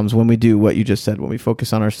exhaustion comes when we do what you just said, when we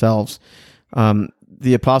focus on ourselves.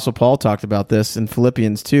 The Apostle Paul talked about this in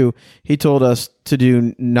Philippians 2. He told us to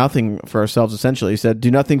do nothing for ourselves, essentially. He said, "Do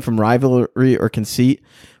nothing from rivalry or conceit,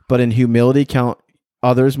 but in humility count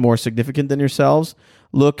others more significant than yourselves.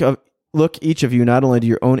 Look each of you not only to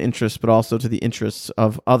your own interests, but also to the interests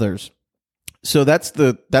of others." So that's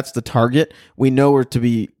the target. We know we're to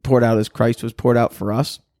be poured out as Christ was poured out for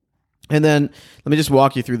us. And then let me just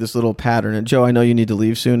walk you through this little pattern. And Joe, I know you need to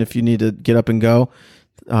leave soon. If you need to get up and go,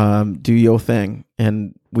 do your thing,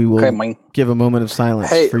 and we will give a moment of silence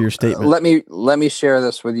for your statement. Let me share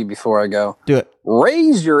this with you before I go. Do it.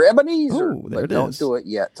 Raise your Ebenezer, Ooh, there but it don't is. do it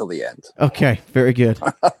yet till the end. Okay, very good.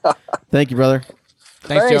 Thank you, brother.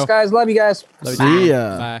 Thanks, Joe. guys. Love you guys. Love you. See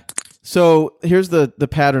ya. Bye. So here's the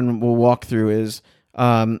pattern we'll walk through is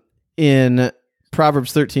in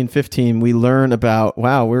Proverbs 13:15 we learn about,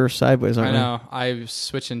 wow, we're sideways, aren't I we? know. I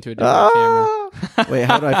switched into a different camera. Wait,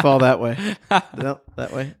 how do I fall that way? No,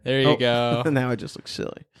 that way. There you go. Now I just look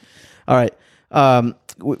silly. All right.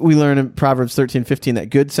 We learn in Proverbs 13:15 that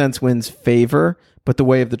good sense wins favor, but the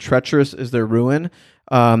way of the treacherous is their ruin.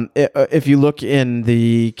 If you look in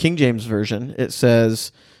the King James Version, it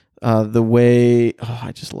says the way... Oh,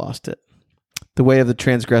 I just lost it. The way of the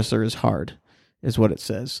transgressor is hard, is what it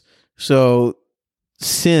says. So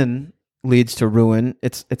sin leads to ruin.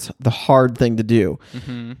 It's the hard thing to do.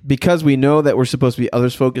 Mm-hmm. Because we know that we're supposed to be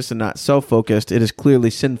others-focused and not self-focused, it is clearly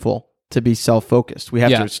sinful to be self-focused. We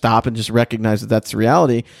have to stop and just recognize that that's the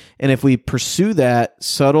reality. And if we pursue that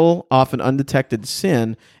subtle, often undetected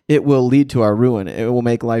sin, it will lead to our ruin. It will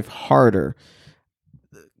make life harder.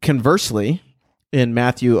 Conversely, in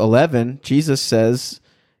Matthew 11, Jesus says,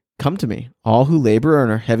 "Come to me, all who labor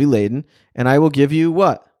and are heavy laden, and I will give you"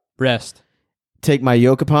 what? Rest. "Take my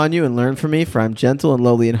yoke upon you and learn from me, for I'm gentle and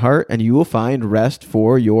lowly in heart, and you will find rest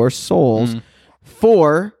for your souls.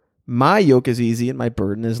 For my yoke is easy and my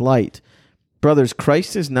burden is light." Brothers,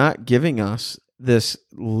 Christ is not giving us this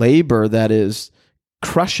labor that is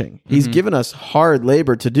crushing. He's given us hard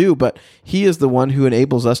labor to do, but he is the one who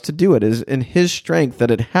enables us to do it. It is in his strength that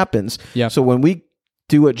it happens. Yeah. So when we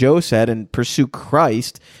do what Joe said and pursue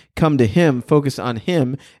Christ, come to him, focus on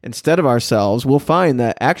him instead of ourselves, we'll find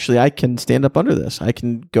that actually I can stand up under this. I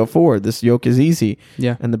can go forward. This yoke is easy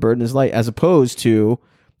and the burden is light, as opposed to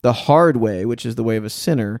the hard way, which is the way of a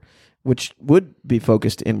sinner, which would be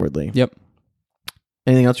focused inwardly. Yep.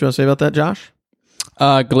 Anything else you want to say about that, Josh?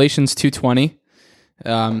 Galatians 2:20.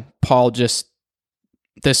 Paul just,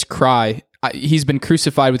 this cry, he's been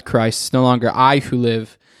crucified with Christ. It's no longer I who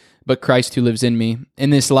live, but Christ who lives in me. In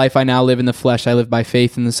this life I now live in the flesh. I live by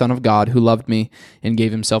faith in the Son of God who loved me and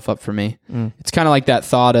gave himself up for me. It's kind of like that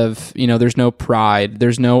thought of, there's no pride.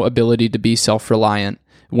 There's no ability to be self-reliant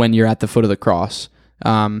when you're at the foot of the cross.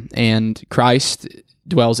 And Christ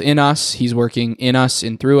dwells in us. He's working in us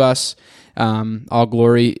and through us. All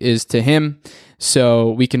glory is to him. So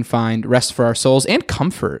we can find rest for our souls and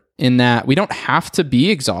comfort in that we don't have to be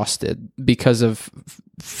exhausted because of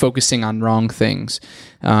focusing on wrong things.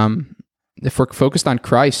 If we're focused on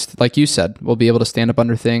Christ, like you said, we'll be able to stand up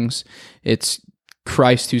under things. It's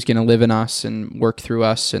Christ who's going to live in us and work through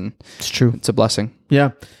us. And it's true. It's a blessing.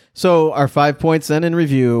 Yeah. So our 5 points then in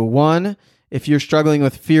review. 1, if you're struggling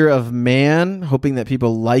with fear of man, hoping that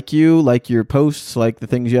people like you, like your posts, like the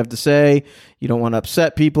things you have to say, you don't want to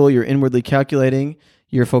upset people, you're inwardly calculating,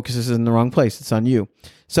 your focus is in the wrong place. It's on you.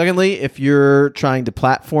 Secondly, if you're trying to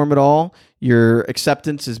platform it all, your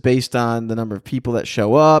acceptance is based on the number of people that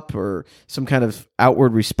show up or some kind of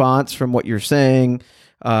outward response from what you're saying.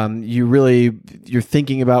 You're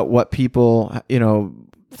thinking about what people,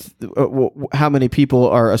 how many people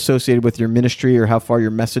are associated with your ministry or how far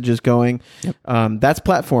your message is going. Yep. That's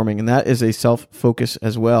platforming, and that is a self-focus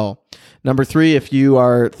as well. Number 3, if you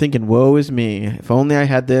are thinking, woe is me, if only I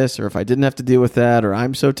had this, or if I didn't have to deal with that, or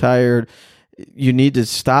I'm so tired, you need to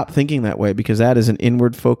stop thinking that way, because that is an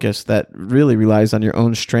inward focus that really relies on your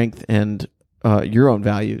own strength and your own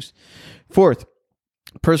values. 4th,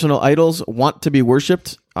 personal idols want to be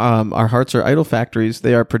worshipped. Our hearts are idol factories.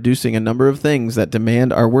 They are producing a number of things that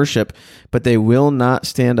demand our worship, but they will not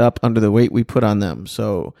stand up under the weight we put on them.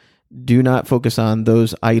 So do not focus on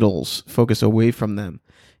those idols. Focus away from them.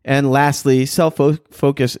 And lastly,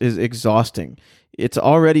 self-focus is exhausting. It's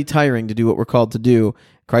already tiring to do what we're called to do.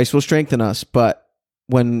 Christ will strengthen us, but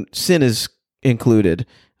when sin is included,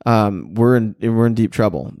 we're in deep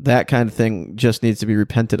trouble. That kind of thing just needs to be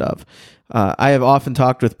repented of. I have often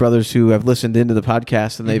talked with brothers who have listened into the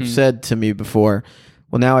podcast, and they've said to me before,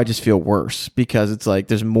 well, now I just feel worse because it's like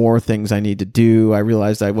there's more things I need to do. I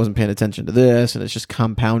realized I wasn't paying attention to this, and it's just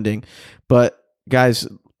compounding. But guys,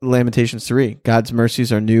 Lamentations 3, God's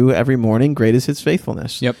mercies are new every morning. Great is his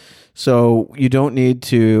faithfulness. Yep. So you don't need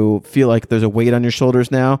to feel like there's a weight on your shoulders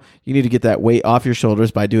now. You need to get that weight off your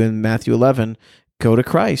shoulders by doing Matthew 11. Go to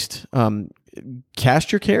Christ.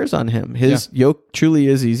 Cast your cares on him. His yoke truly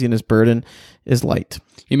is easy and his burden is light.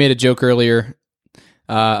 You made a joke earlier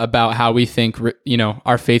about how we think,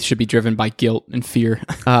 our faith should be driven by guilt and fear.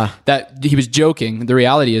 That he was joking. The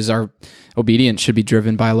reality is our obedience should be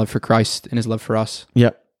driven by a love for Christ and his love for us.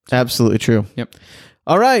 Yep. Absolutely true. Yep.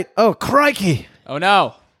 All right. Oh, crikey. Oh,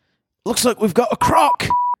 no. Looks like we've got a croc.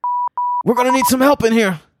 We're going to need some help in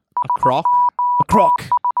here. A croc? A croc.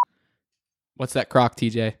 What's that croc,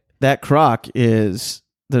 TJ? That croc is,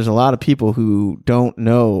 there's a lot of people who don't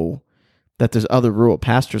know that there's other rural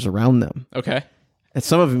pastors around them. Okay. And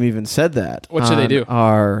some of them even said that. What should they do?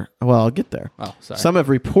 Well, I'll get there. Oh, sorry. Some have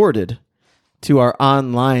reported to our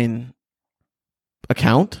online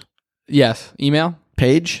account Yes. Email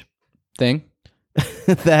page thing.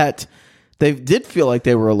 that they did feel like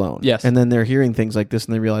they were alone. Yes. And then they're hearing things like this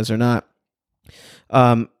and they realize they're not.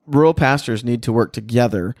 Rural pastors need to work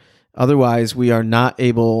together. Otherwise, we are not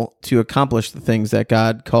able to accomplish the things that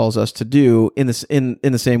God calls us to do in the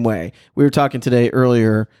same way. We were talking today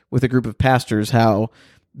earlier with a group of pastors how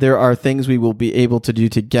there are things we will be able to do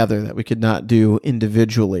together that we could not do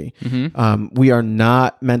individually. We are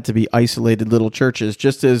not meant to be isolated little churches,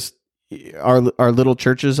 just as our little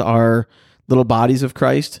churches are little bodies of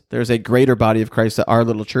Christ. There's a greater body of Christ that our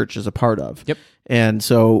little church is a part of. Yep. And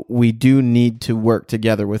so we do need to work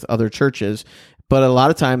together with other churches. But a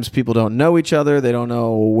lot of times people don't know each other. They don't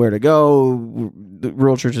know where to go. The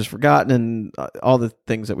rural church is forgotten and all the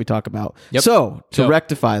things that we talk about. Yep. So to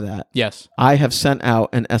rectify that, Yes. I have sent out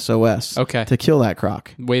an SOS Okay. to kill that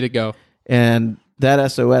croc. Way to go. And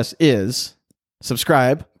that SOS is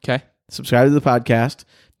subscribe Okay. to the podcast.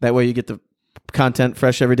 That way you get the content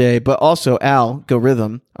fresh every day. But also Al Go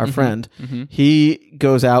Rhythm, our friend, he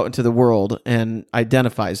goes out into the world and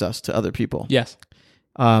identifies us to other people. Yes.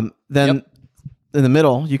 Then in the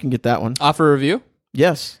middle, you can get that one. Offer a review.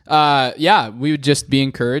 Yes. Yeah, we would just be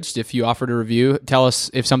encouraged if you offered a review. Tell us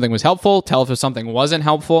if something was helpful. Tell us if something wasn't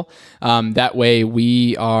helpful. That way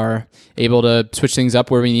we are able to switch things up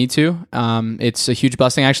where we need to. It's a huge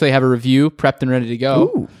blessing. I actually have a review prepped and ready to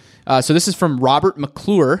go. So this is from Robert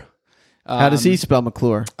McClure. How does he spell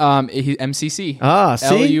McClure? He, MCC. Ah, see?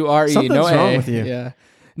 L-U-R-E. Something's no wrong A. with you. Yeah.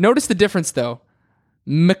 Notice the difference, though.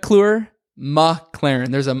 McClure, McLaren.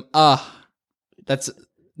 There's a that's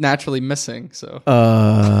naturally missing. So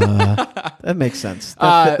that makes sense.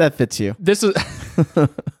 That fits you. This was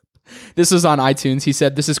this was on iTunes. He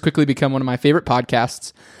said, "This has quickly become one of my favorite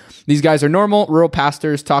podcasts. These guys are normal rural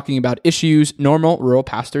pastors talking about issues normal rural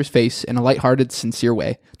pastors face in a lighthearted, sincere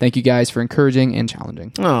way. Thank you guys for encouraging and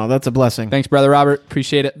challenging." Oh, that's a blessing. Thanks, Brother Robert.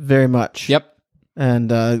 Appreciate it. Very much. Yep.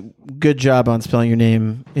 And good job on spelling your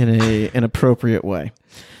name in an appropriate way.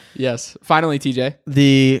 Yes. Finally, TJ.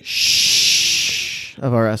 The shh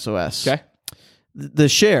of our SOS. Okay. The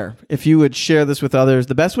share. If you would share this with others,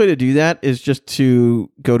 the best way to do that is just to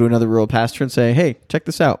go to another rural pastor and say, "Hey, check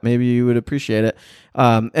this out. Maybe you would appreciate it."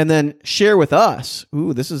 And then share with us.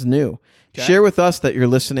 Ooh, this is new. Okay. Share with us that you're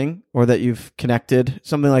listening or that you've connected,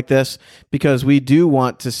 something like this, because we do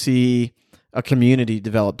want to see a community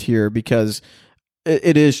developed here, because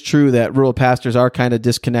it is true that rural pastors are kind of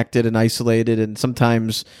disconnected and isolated, and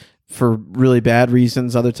sometimes for really bad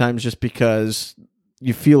reasons, other times just because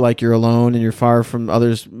you feel like you're alone and you're far from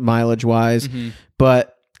others mileage-wise.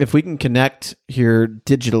 But if we can connect here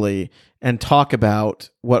digitally and talk about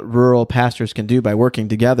what rural pastors can do by working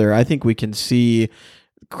together, I think we can see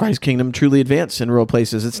Christ's kingdom truly advance in rural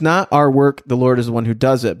places. It's not our work. The Lord is the one who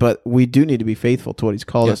does it, but we do need to be faithful to what he's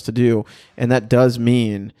called us to do. And that does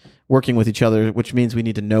mean working with each other, which means we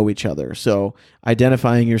need to know each other. So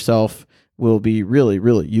identifying yourself will be really,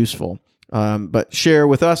 really useful. But share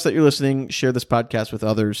with us that you're listening. Share this podcast with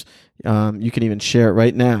others. You can even share it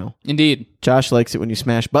right now. Indeed. Josh likes it when you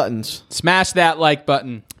smash buttons. Smash that like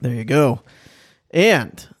button. There you go.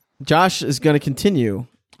 And Josh is going to continue.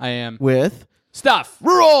 I am. With Stuff.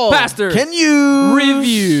 Rural Pastor. Can you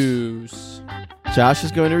Reviews. Josh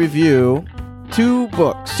is going to review 2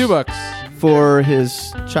 books. 2 books. For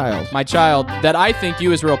his child. My child, that I think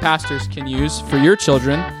you as rural pastors can use for your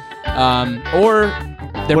children. Or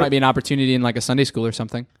there might be an opportunity in like a Sunday school or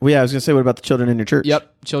something. Well, yeah, I was going to say, what about the children in your church?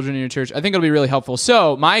 Yep, children in your church. I think it'll be really helpful.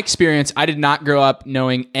 So my experience, I did not grow up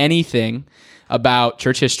knowing anything about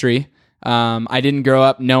church history. I didn't grow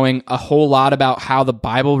up knowing a whole lot about how the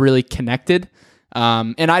Bible really connected.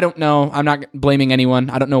 And I don't know, I'm not blaming anyone.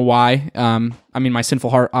 I don't know why. I mean, my sinful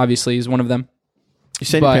heart obviously is one of them. You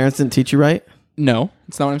saying your parents didn't teach you right? No,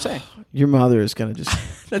 that's not what I'm saying. Your mother is going to just...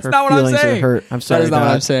 That's not what I'm saying. Hurt. I'm sorry, that is not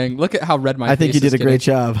what I'm saying. Look at how red my face is. I think you did a great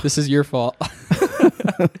job. This is your fault. So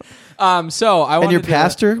I wanted And your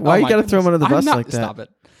pastor? Why you got to throw him under the bus like that? Stop it.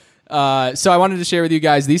 So I wanted to share with you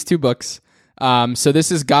guys these 2 books. So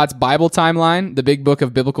this is God's Bible Timeline, the big book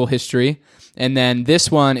of biblical history. And then this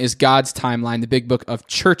one is God's Timeline, the big book of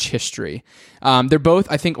church history. They're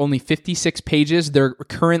both, I think, only 56 pages. They're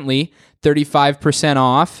currently 35%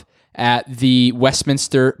 off at the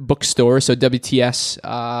Westminster Bookstore, so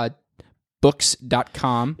WTS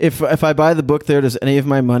books.com. If I buy the book there, does any of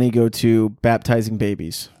my money go to baptizing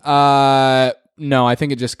babies? The No, I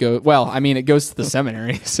think it just goes. Well, I mean, it goes to the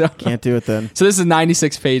seminary. So Can't do it then. So this is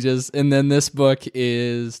 96 pages, and then this book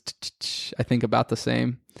is, I think, about the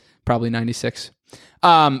same, probably 96.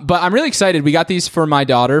 But I'm really excited. We got these for my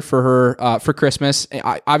daughter for her for Christmas.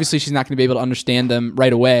 Obviously, she's not going to be able to understand them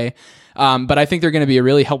right away, but I think they're going to be a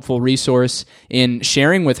really helpful resource in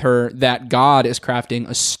sharing with her that God is crafting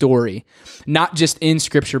a story, not just in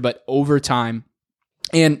Scripture, but over time.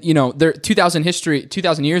 And there 2,000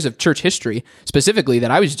 years of church history specifically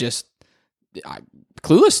that I was just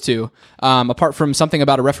clueless to, apart from something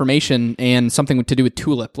about a Reformation and something to do with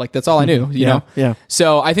tulip. Like, that's all I knew, you know? Yeah.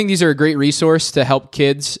 So I think these are a great resource to help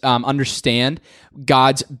kids understand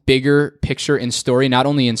God's bigger picture and story, not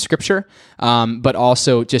only in Scripture, but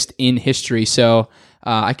also just in history. So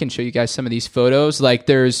I can show you guys some of these photos. Like,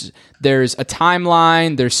 there's a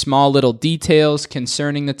timeline, there's small little details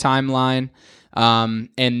concerning the timeline.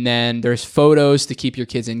 And then there's photos to keep your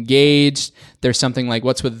kids engaged. There's something like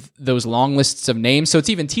what's with those long lists of names. So it's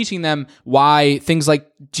even teaching them why things like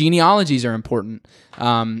genealogies are important.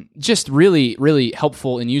 Just really, really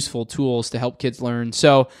helpful and useful tools to help kids learn.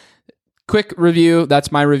 So quick review.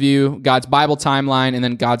 That's my review. God's Bible timeline and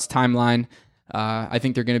then God's timeline. I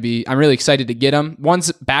think they're going to be, I'm really excited to get them. One's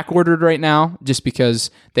back ordered right now just because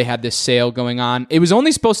they had this sale going on. It was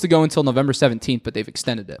only supposed to go until November 17th, but they've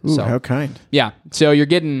extended it. Ooh, so how kind. yeah. So you're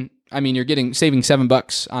saving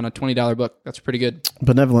 $7 on a $20 book. That's pretty good.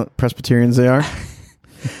 Benevolent Presbyterians they are.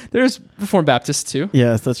 There's Reformed Baptists too.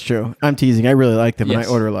 Yes, that's true. I'm teasing. I really like them, and Yes.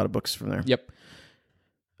 I order a lot of books from there. Yep.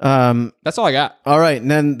 That's all I got. All right, and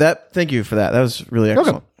then thank you for that. That was really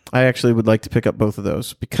excellent. I actually would like to pick up both of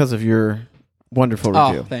those because of your wonderful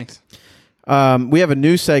review. Oh, thanks. We have a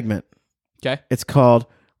new segment. Okay. It's called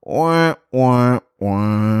Wah, Wah,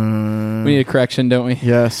 Wah. We need a correction, don't we?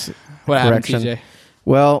 Yes. What happened, correction. TJ?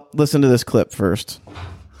 Well, listen to this clip first.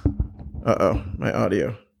 Uh-oh, my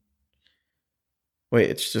audio. Wait,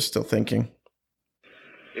 it's just still thinking.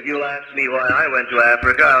 If you'll ask me why I went to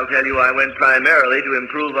Africa, I'll tell you I went primarily to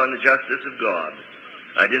improve on the justice of God.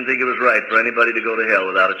 I didn't think it was right for anybody to go to hell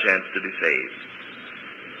without a chance to be saved.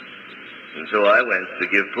 And so I went to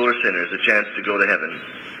give poor sinners a chance to go to heaven.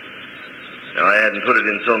 Now, I hadn't put it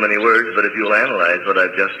in so many words, but if you'll analyze what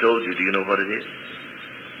I've just told you, do you know what it is?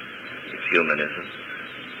 It's humanism.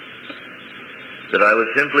 That I was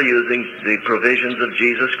simply using the provisions of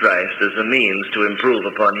Jesus Christ as a means to improve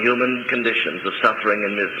upon human conditions of suffering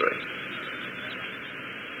and misery.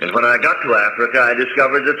 And when I got to Africa, I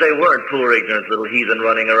discovered that they weren't poor, ignorant little heathen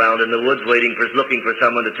running around in the woods looking for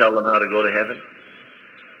someone to tell them how to go to heaven.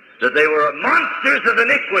 That they were monsters of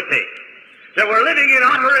iniquity, that were living in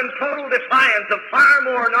utter and total defiance of far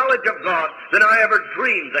more knowledge of God than I ever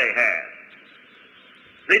dreamed they had.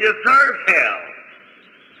 They deserved hell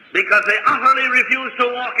because they utterly refused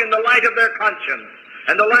to walk in the light of their conscience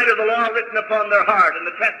and the light of the law written upon their heart and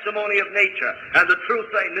the testimony of nature and the truth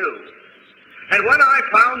they knew. And when I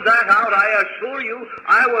found that out, I assure you,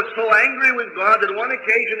 I was so angry with God that one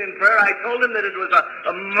occasion in prayer I told him that it was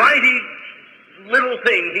a mighty little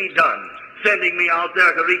thing he'd done, sending me out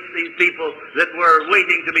there to reach these people that were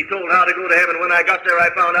waiting to be told how to go to heaven. When I got there, I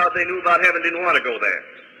found out they knew about heaven, didn't want to go there.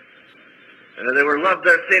 And that they were loved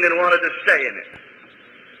their sin and wanted to stay in it.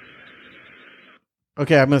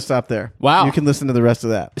 Okay, I'm going to stop there. Wow. You can listen to the rest of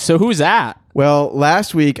that. So who's that? Well,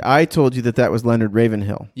 last week I told you that was Leonard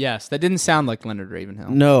Ravenhill. Yes, that didn't sound like Leonard Ravenhill.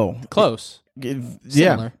 No. Close.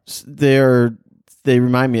 Yeah. They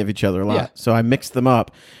remind me of each other a lot. Yeah. So I mixed them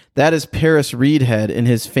up. That is Paris Reedhead in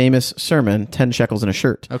his famous sermon, 10 Shekels in a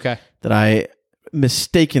Shirt. Okay. That I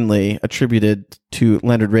mistakenly attributed to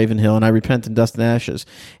Leonard Ravenhill, and I repent in dust and ashes.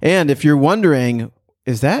 And if you're wondering,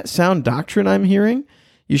 is that sound doctrine I'm hearing?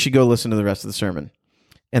 You should go listen to the rest of the sermon.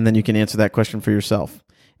 And then you can answer that question for yourself.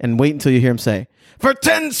 And wait until you hear him say, for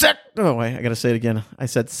 10 Oh, wait, I got to say it again. I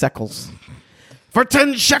said shekels. For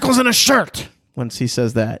 10 shekels in a shirt. Once he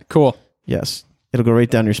says that. Cool. Yes. It'll go right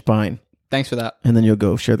down your spine. Thanks for that. And then you'll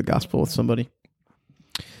go share the gospel with somebody.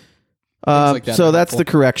 Like that So that's the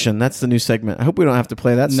correction. That's the new segment. I hope we don't have to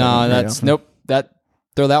play that. No, that's nope.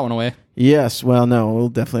 Throw that one away. Yes. Well, no, we'll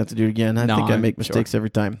definitely have to do it again. I think I make mistakes every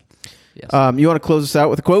time. Yes. You want to close us out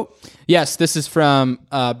with a quote? Yes. This is from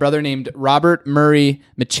a brother named Robert Murray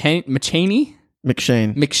McShane.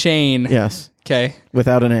 McShane. Yes. Okay.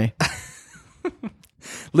 Without an A.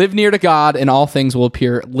 Live near to God, and all things will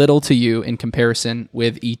appear little to you in comparison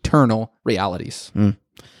with eternal realities.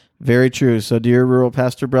 Very true. So, dear rural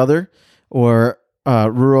pastor brother or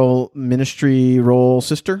rural ministry role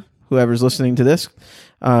sister, whoever's listening to this,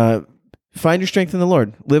 find your strength in the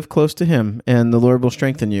Lord. Live close to Him, and the Lord will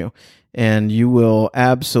strengthen you. And you will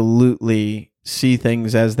absolutely see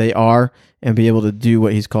things as they are and be able to do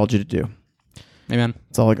what he's called you to do. Amen.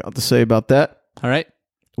 That's all I got to say about that. All right.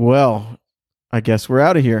 Well, I guess we're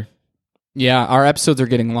out of here. Yeah, our episodes are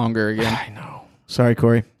getting longer again. I know. Sorry,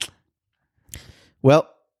 Corey. Well,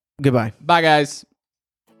 goodbye. Bye, guys.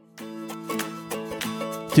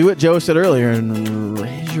 Do what Joe said earlier and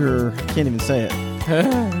raise your... I can't even say it.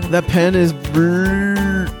 That pen is...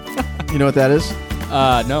 You know what that is?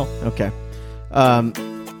 No. Okay.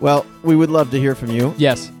 Well, we would love to hear from you.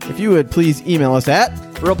 Yes. If you would please email us at...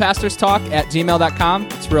 realpastorstalk@gmail.com.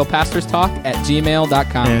 It's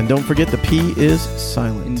realpastorstalk@gmail.com. And don't forget the P is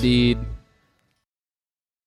silent. Indeed.